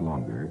seconds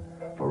longer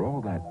for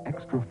all that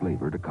extra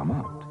flavor to come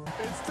out.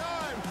 It's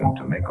time! And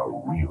to make a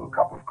real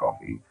cup of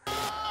coffee.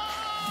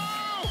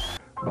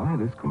 Buy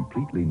this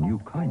completely new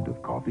kind of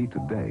coffee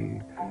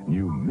today.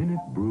 New Minute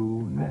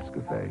Brew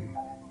Nescafé.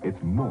 It's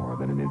more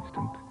than an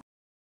instant.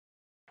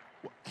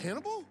 What,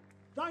 Hannibal?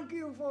 Thank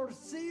you for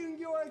seeing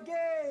you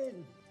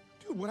again.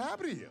 Dude, what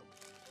happened to you?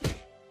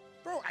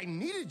 Bro, I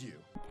needed you.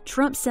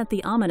 Trump sent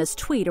the ominous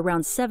tweet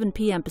around 7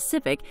 p.m.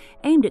 Pacific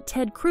aimed at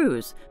Ted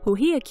Cruz, who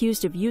he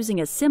accused of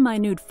using a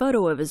semi-nude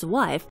photo of his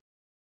wife,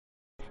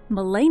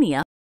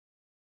 Melania,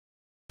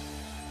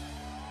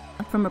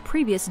 from a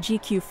previous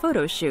GQ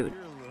photo shoot.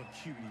 You're a little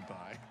cutie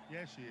pie.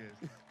 Yes, she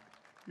is.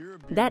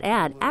 That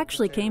ad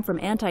actually came from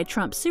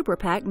anti-Trump super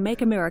PAC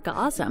Make America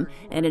Awesome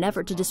in an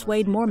effort to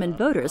dissuade Mormon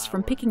voters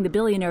from picking the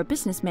billionaire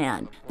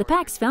businessman. The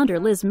PAC's founder,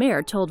 Liz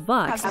Mayer, told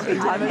Vox, Kind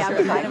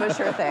of a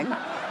sure thing.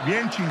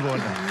 Bien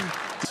chingona.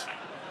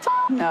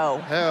 No.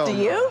 Hell Do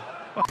you?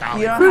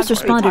 Cruz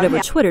responded over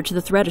Twitter to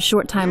the thread a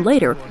short time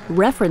later,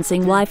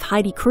 referencing wife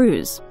Heidi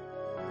Cruz.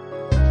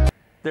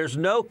 There's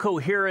no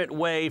coherent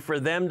way for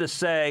them to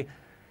say,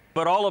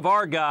 but all of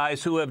our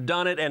guys who have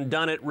done it and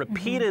done it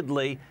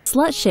repeatedly.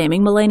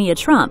 Slut-shaming Melania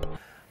Trump.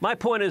 My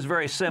point is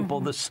very simple.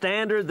 The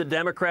standard the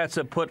Democrats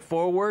have put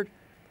forward,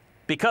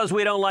 because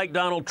we don't like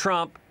Donald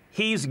Trump,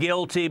 he's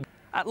guilty.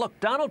 Look,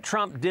 Donald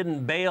Trump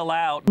didn't bail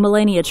out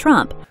Melania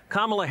Trump.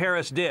 Kamala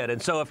Harris did.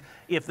 And so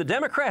if the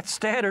Democrat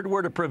standard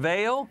were to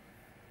prevail,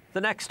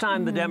 the next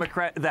time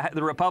the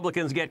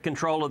Republicans get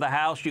control of the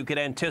House, you could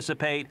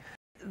anticipate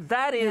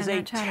that is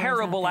a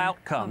terrible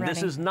outcome. already.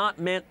 This is not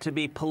meant to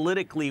be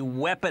politically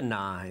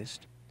weaponized.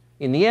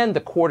 In the end,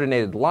 the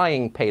coordinated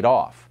lying paid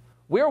off.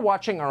 We're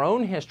watching our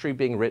own history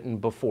being written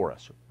before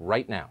us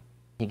right now.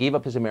 He gave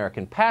up his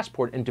American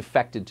passport and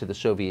defected to the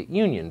Soviet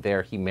Union.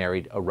 There he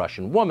married a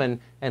Russian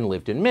woman and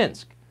lived in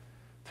Minsk.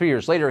 3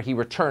 years later, he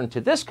returned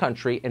to this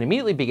country and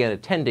immediately began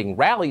attending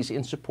rallies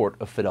in support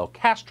of Fidel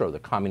Castro, the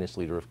communist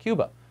leader of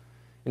Cuba.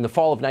 In the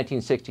fall of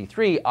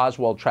 1963,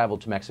 Oswald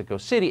traveled to Mexico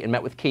City and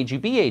met with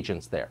KGB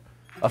agents there.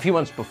 A few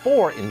months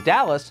before, in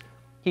Dallas,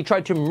 he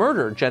tried to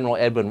murder General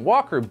Edwin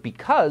Walker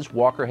because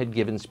Walker had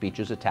given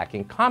speeches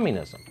attacking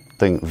communism.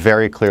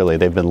 Very clearly,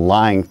 they've been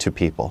lying to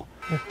people.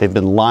 They've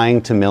been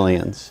lying to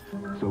millions.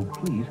 So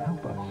please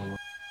help us.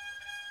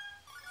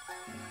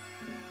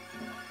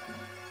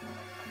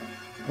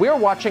 We're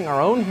watching our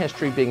own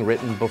history being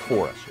written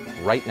before us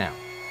right now.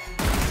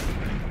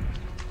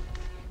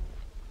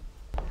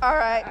 All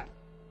right,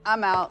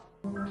 I'm out.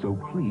 So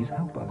please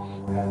help us.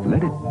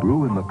 Let it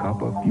brew in the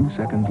cup a few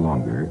seconds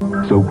longer.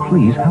 So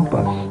please help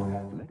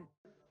us.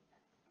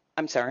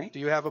 I'm sorry? Do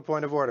you have a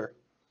point of order?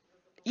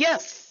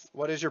 Yes.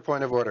 What is your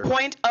point of order?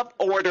 Point of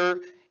order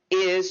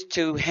is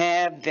to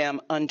have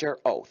them under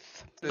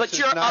oath. But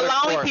you're not a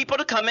allowing court. people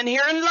to come in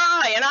here and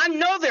lie, and I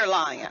know they're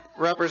lying.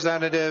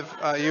 Representative,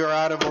 you're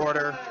out of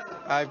order.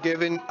 I've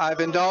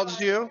indulged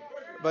you,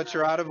 but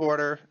you're out of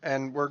order,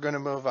 and we're going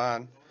to move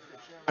on.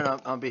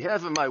 On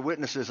behalf of my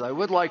witnesses, I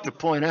would like to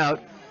point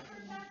out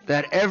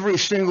that every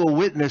single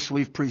witness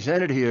we've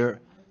presented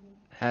here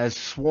has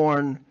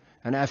sworn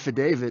an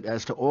affidavit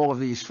as to all of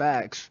these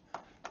facts.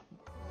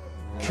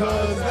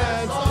 'Cause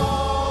that's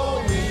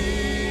all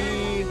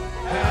we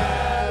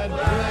had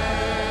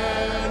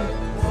planned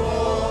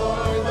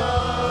for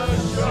the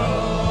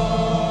show.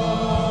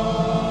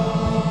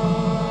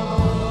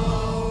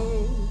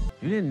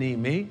 You didn't need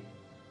me.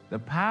 The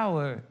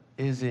power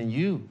is in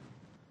you.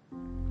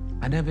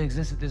 I never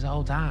existed this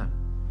whole time.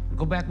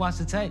 Go back, watch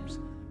the tapes.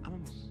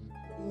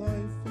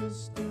 Life is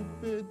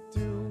stupid,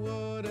 do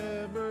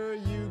whatever.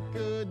 You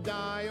could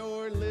die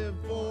or live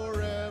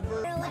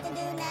forever. What to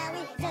do now,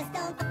 we just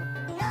don't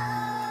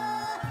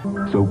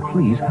know. So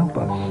please help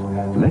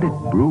us. Let it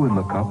brew in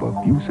the cup a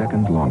few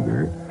seconds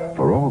longer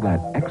for all that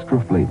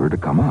extra flavor to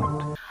come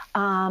out.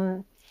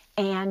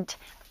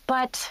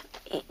 But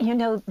you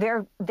know,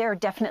 there are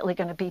definitely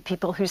going to be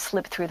people who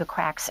slip through the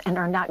cracks and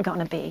are not going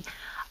to be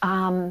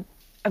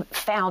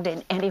found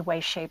in any way,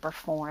 shape, or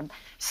form.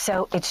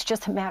 So it's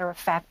just a matter of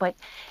fact. But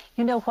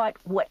you know what?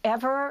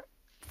 Whatever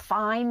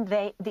fine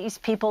these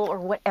people or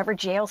whatever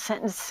jail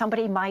sentence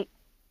somebody might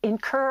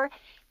incur,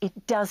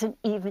 it doesn't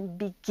even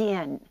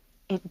begin.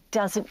 It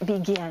doesn't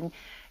begin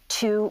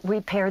to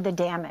repair the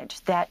damage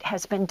that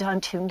has been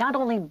done to not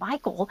only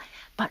Michael,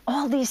 but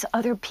all these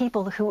other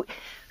people who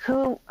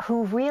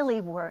really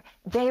were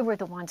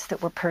the ones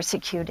that were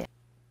persecuted.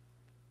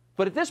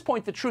 But at this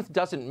point, the truth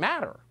doesn't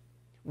matter.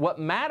 What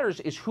matters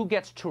is who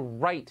gets to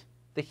write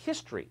the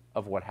history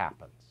of what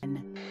happens.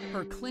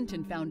 Her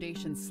Clinton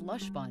Foundation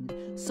slush fund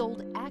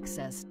sold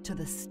access to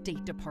the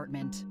State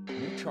Department.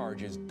 New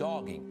charges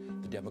dogging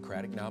the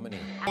Democratic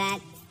nominee.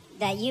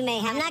 That you may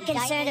have. I'm not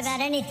concerned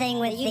about anything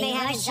with the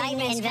Russian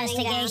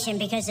investigation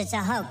because it's a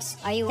hoax.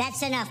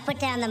 That's enough. Put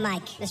down the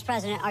mic. Mr.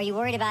 President, are you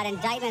worried about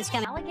indictments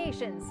coming?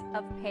 Allegations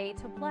of pay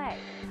to play.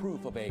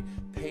 Proof of a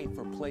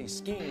pay-for-play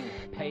scheme.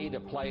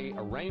 Pay-to-play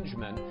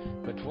arrangement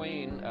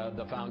between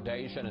the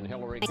foundation and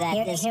Hillary.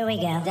 Here we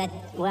go.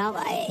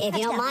 If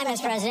you don't mind,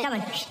 Mr.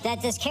 President,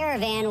 that this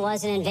caravan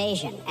was an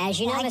invasion. As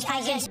you know, Mr.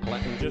 President.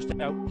 Clinton, just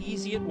how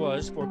easy it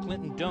was for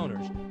Clinton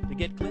donors to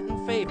get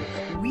Clinton favor.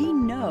 We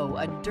know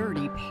a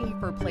dirty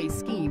pay-for-play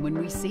scheme when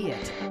we see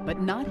it, but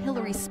not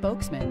Hillary's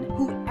spokesman,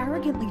 who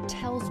arrogantly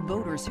tells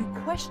voters who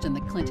question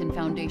the Clinton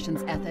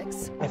Foundation's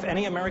ethics. If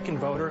any American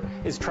voter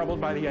is troubled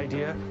by the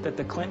idea that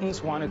the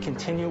Clintons want to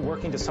continue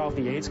working to solve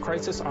the AIDS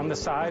crisis on the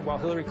side while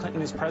Hillary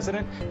Clinton is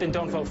president, then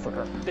don't vote for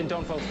her. Then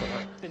don't vote for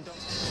her. Then don't.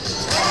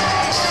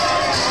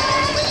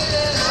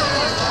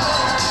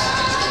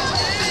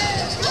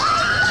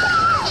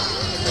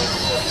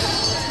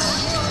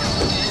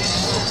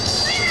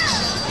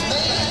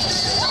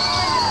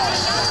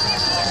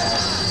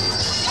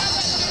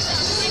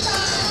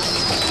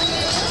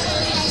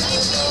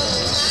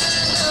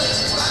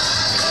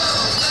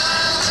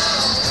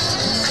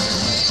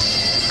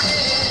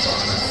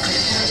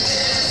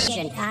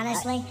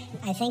 Honestly,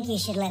 I think you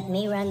should let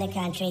me run the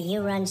country.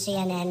 You run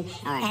CNN,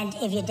 and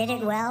if you did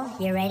it well,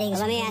 your ratings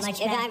would be much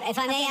better. If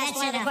I may ask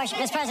one other question,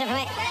 Mr. President,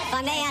 if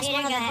I may ask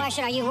one other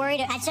question, are you worried?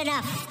 That's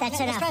enough. That's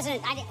enough. Mr.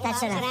 President,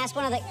 that's enough. I was going to ask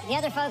one of the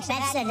other folks.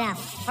 That's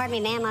enough. Pardon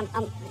me, ma'am.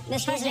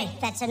 Mr. President,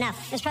 that's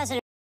enough. Mr.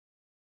 President.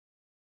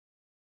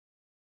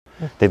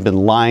 They've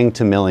been lying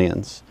to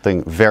millions.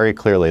 Very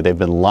clearly, they've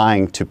been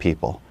lying to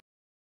people.